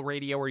Monoreel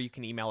Radio, or you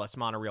can email us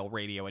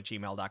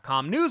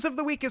monoreelradio@gmail.com. News of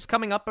the week is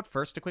coming up, but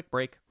first, a quick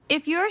break.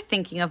 If you're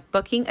thinking of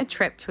booking a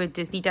trip to a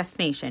Disney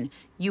destination,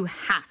 you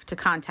have to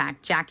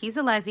contact Jackie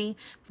Zalezi.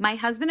 My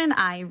husband and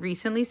I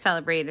recently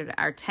celebrated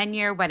our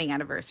 10-year wedding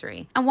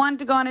anniversary and wanted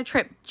to go on a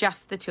trip,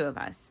 just the two of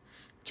us.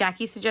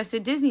 Jackie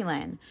suggested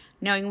Disneyland,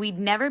 knowing we'd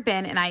never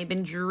been and I had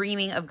been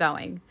dreaming of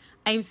going.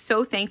 I am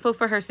so thankful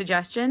for her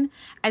suggestion,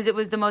 as it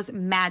was the most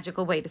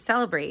magical way to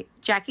celebrate.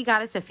 Jackie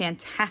got us a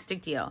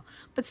fantastic deal,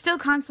 but still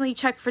constantly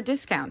checked for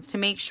discounts to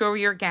make sure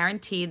we are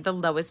guaranteed the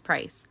lowest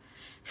price.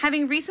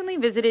 Having recently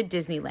visited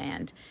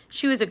Disneyland,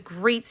 she was a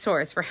great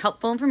source for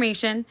helpful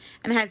information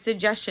and had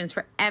suggestions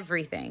for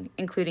everything,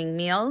 including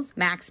meals,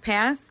 Max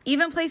Pass,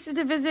 even places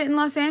to visit in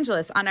Los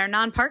Angeles on our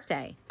non-park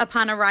day.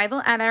 Upon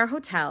arrival at our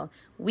hotel,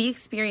 we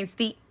experienced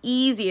the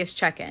easiest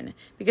check-in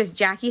because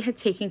Jackie had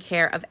taken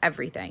care of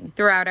everything.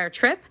 Throughout our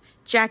trip,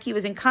 Jackie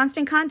was in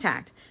constant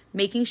contact,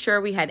 making sure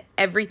we had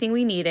everything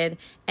we needed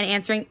and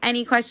answering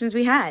any questions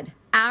we had.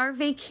 Our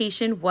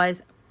vacation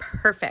was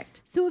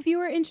perfect. So if you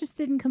are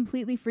interested in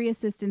completely free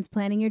assistance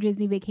planning your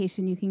Disney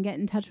vacation, you can get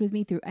in touch with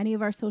me through any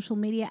of our social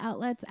media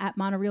outlets at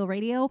Monoreel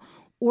Radio,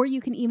 or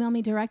you can email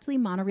me directly,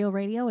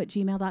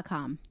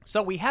 monoreelradio@gmail.com.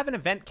 So we have an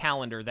event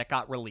calendar that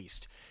got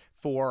released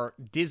for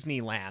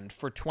Disneyland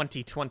for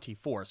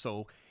 2024.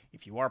 So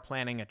if you are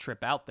planning a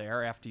trip out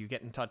there after you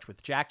get in touch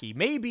with Jackie,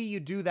 maybe you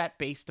do that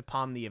based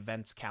upon the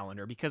events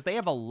calendar, because they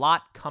have a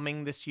lot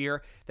coming this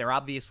year. They're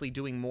obviously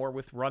doing more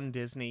with Run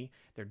Disney.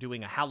 They're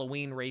doing a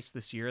Halloween race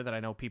this year that I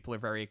know people are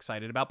very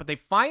excited about, but they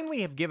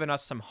finally have given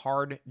us some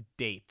hard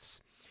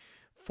dates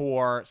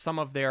for some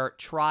of their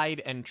tried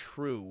and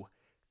true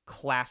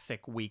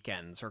classic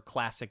weekends or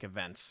classic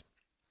events.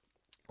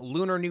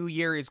 Lunar New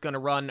Year is going to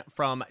run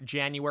from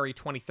January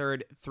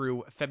 23rd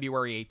through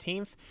February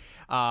 18th.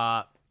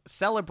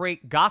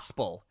 Celebrate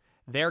Gospel,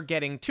 they're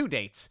getting 2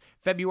 dates,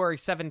 February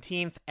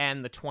 17th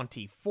and the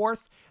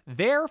 24th.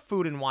 Their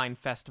Food and Wine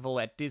Festival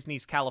at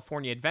Disney's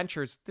California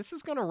Adventures, this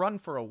is going to run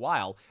for a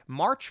while,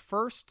 March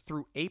 1st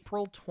through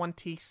April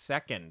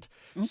 22nd.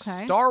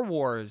 Okay. Star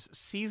Wars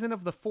Season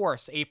of the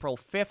Force, April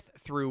 5th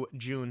through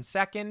June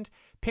 2nd.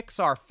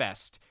 Pixar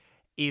Fest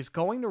is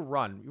going to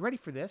run, you ready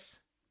for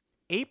this?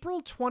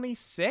 April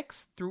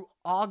 26th through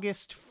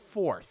August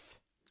 4th.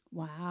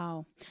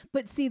 Wow.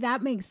 But see,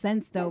 that makes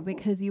sense, though,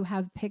 because you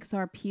have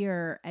Pixar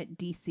Pier at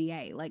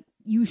DCA. Like,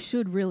 you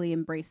should really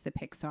embrace the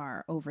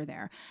Pixar over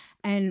there.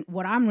 And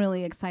what I'm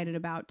really excited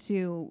about,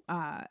 too,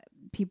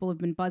 people have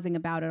been buzzing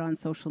about it on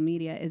social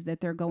media, is that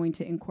they're going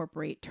to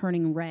incorporate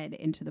Turning Red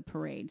into the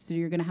parade. So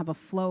you're going to have a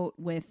float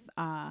with,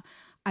 I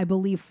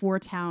believe, Four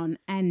Town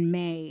and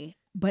May,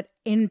 but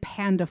in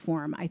panda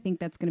form. I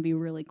think that's going to be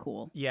really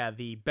cool. Yeah,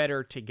 the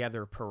Better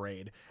Together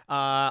Parade.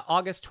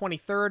 August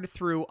 23rd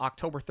through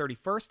October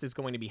 31st is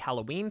going to be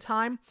Halloween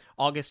time.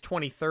 August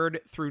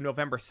 23rd through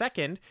November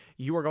 2nd,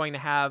 you are going to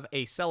have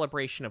a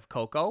celebration of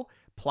Coco,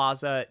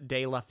 Plaza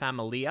de la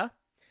Familia.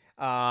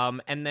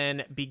 And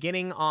then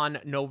beginning on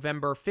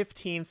November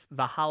 15th,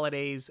 the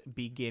holidays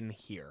begin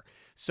here.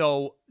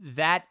 So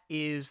that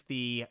is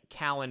the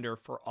calendar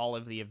for all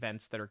of the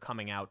events that are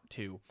coming out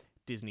to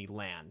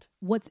Disneyland.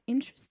 What's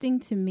interesting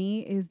to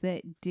me is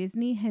that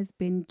Disney has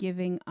been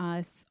giving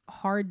us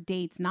hard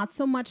dates, not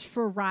so much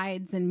for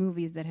rides and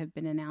movies that have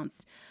been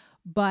announced,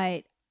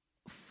 but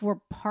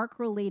for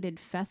park-related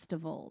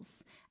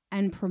festivals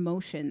and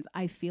promotions.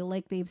 I feel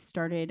like they've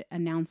started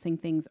announcing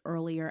things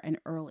earlier and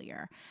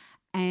earlier.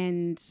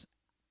 And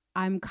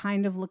I'm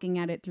kind of looking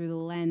at it through the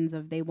lens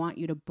of they want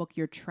you to book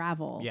your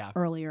travel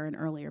earlier and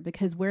earlier,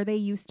 because where they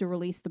used to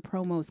release the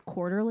promos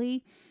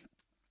quarterly,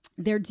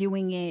 they're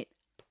doing it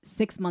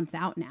 6 months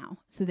out now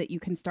so that you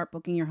can start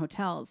booking your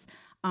hotels.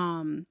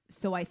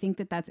 So I think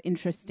that that's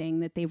interesting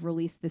that they've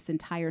released this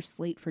entire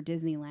slate for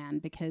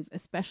Disneyland, because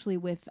especially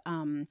with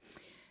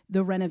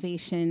the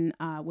renovation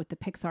with the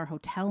Pixar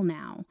Hotel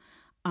now,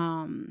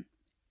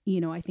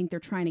 I think they're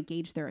trying to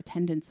gauge their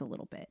attendance a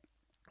little bit.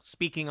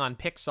 Speaking on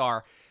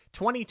Pixar,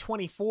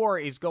 2024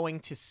 is going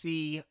to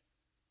see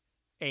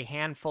a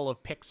handful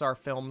of Pixar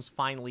films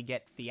finally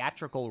get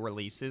theatrical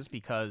releases,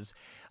 because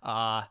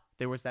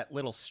there was that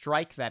little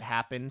strike that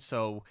happened,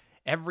 so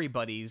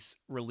everybody's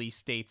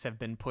release dates have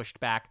been pushed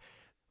back.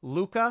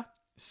 Luca,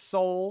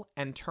 Soul,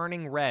 and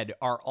Turning Red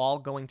are all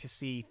going to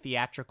see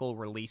theatrical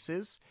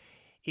releases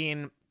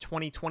in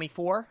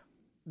 2024.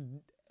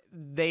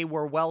 They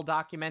were well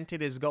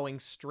documented as going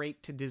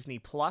straight to Disney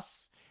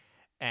Plus,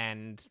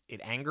 and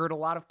it angered a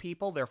lot of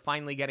people. They're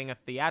finally getting a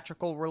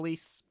theatrical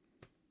release.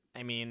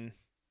 I mean,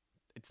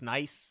 it's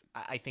nice.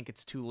 I think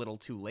it's too little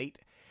too late.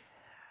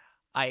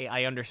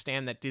 I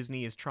understand that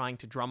Disney is trying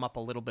to drum up a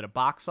little bit of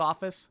box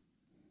office,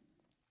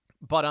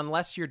 but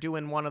unless you're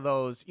doing one of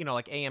those,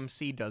 like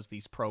AMC does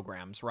these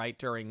programs, right,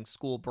 during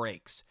school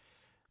breaks,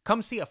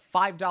 come see a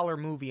 $5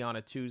 movie on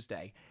a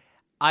Tuesday.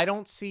 I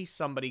don't see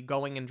somebody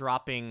going and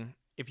dropping,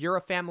 if you're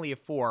a family of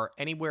 4,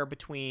 anywhere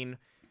between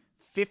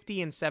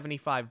 $50 and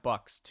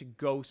 $75 to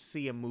go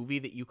see a movie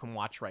that you can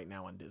watch right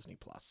now on Disney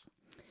Plus.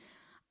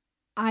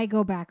 I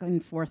go back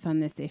and forth on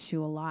this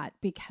issue a lot,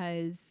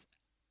 because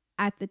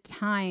at the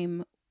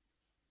time,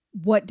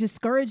 what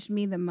discouraged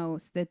me the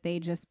most that they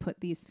just put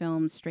these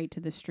films straight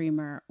to the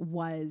streamer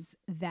was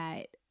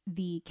that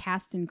the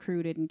cast and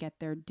crew didn't get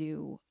their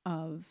due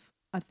of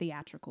a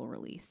theatrical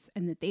release,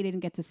 and that they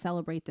didn't get to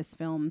celebrate this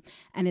film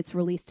and its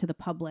release to the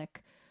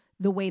public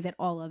the way that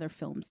all other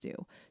films do.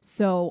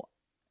 So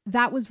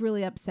that was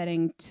really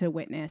upsetting to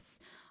witness.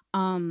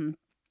 And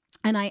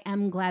I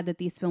am glad that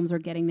these films are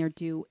getting their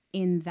due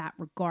in that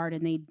regard,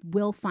 and they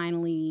will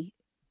finally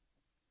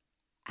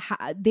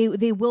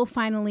they will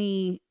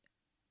finally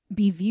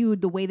be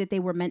viewed the way that they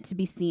were meant to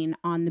be seen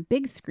on the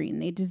big screen.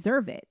 They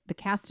deserve it. The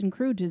cast and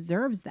crew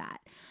deserves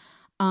that.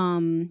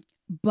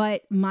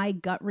 But my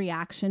gut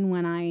reaction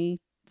when I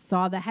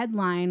saw the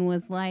headline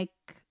was like,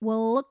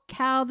 well, look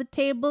how the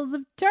tables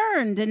have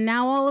turned, and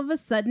now all of a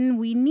sudden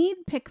we need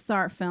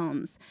Pixar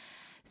films.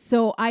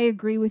 So I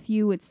agree with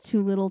you. It's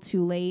too little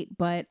too late.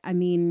 But I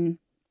mean,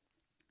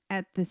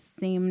 at the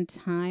same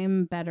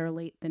time, better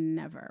late than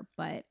never.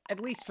 But at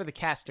least for the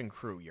cast and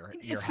crew, you're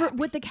happy.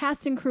 With the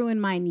cast and crew in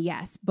mind,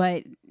 yes.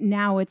 But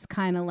now it's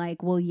kind of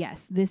like, well,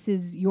 yes, this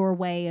is your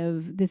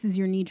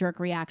knee-jerk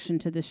reaction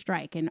to the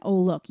strike. And oh,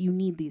 look, you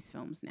need these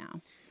films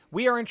now.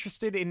 We are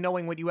interested in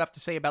knowing what you have to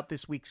say about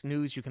this week's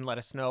news. You can let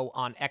us know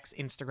on X,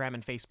 Instagram,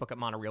 and Facebook at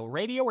Monoreel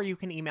Radio, or you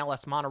can email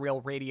us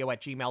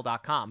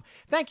monoreelradio@gmail.com.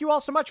 Thank you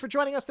all so much for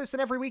joining us this and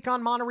every week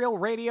on Monoreel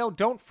Radio.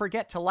 Don't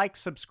forget to like,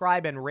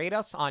 subscribe, and rate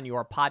us on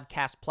your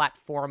podcast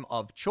platform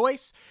of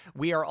choice.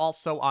 We are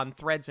also on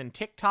Threads and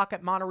TikTok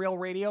at Monoreel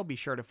Radio. Be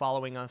sure to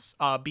follow us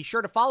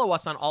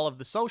on all of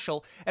the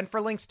social, and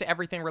for links to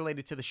everything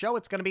related to the show,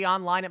 it's going to be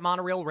online at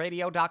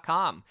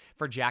monoreelradio.com.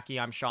 For Jackie,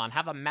 I'm Sean.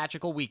 Have a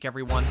magical week,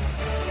 everyone.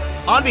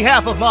 On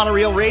behalf of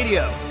Monoreel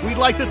Radio, we'd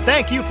like to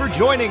thank you for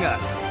joining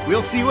us.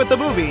 We'll see you at the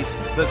movies,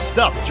 the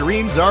stuff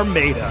dreams are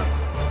made of.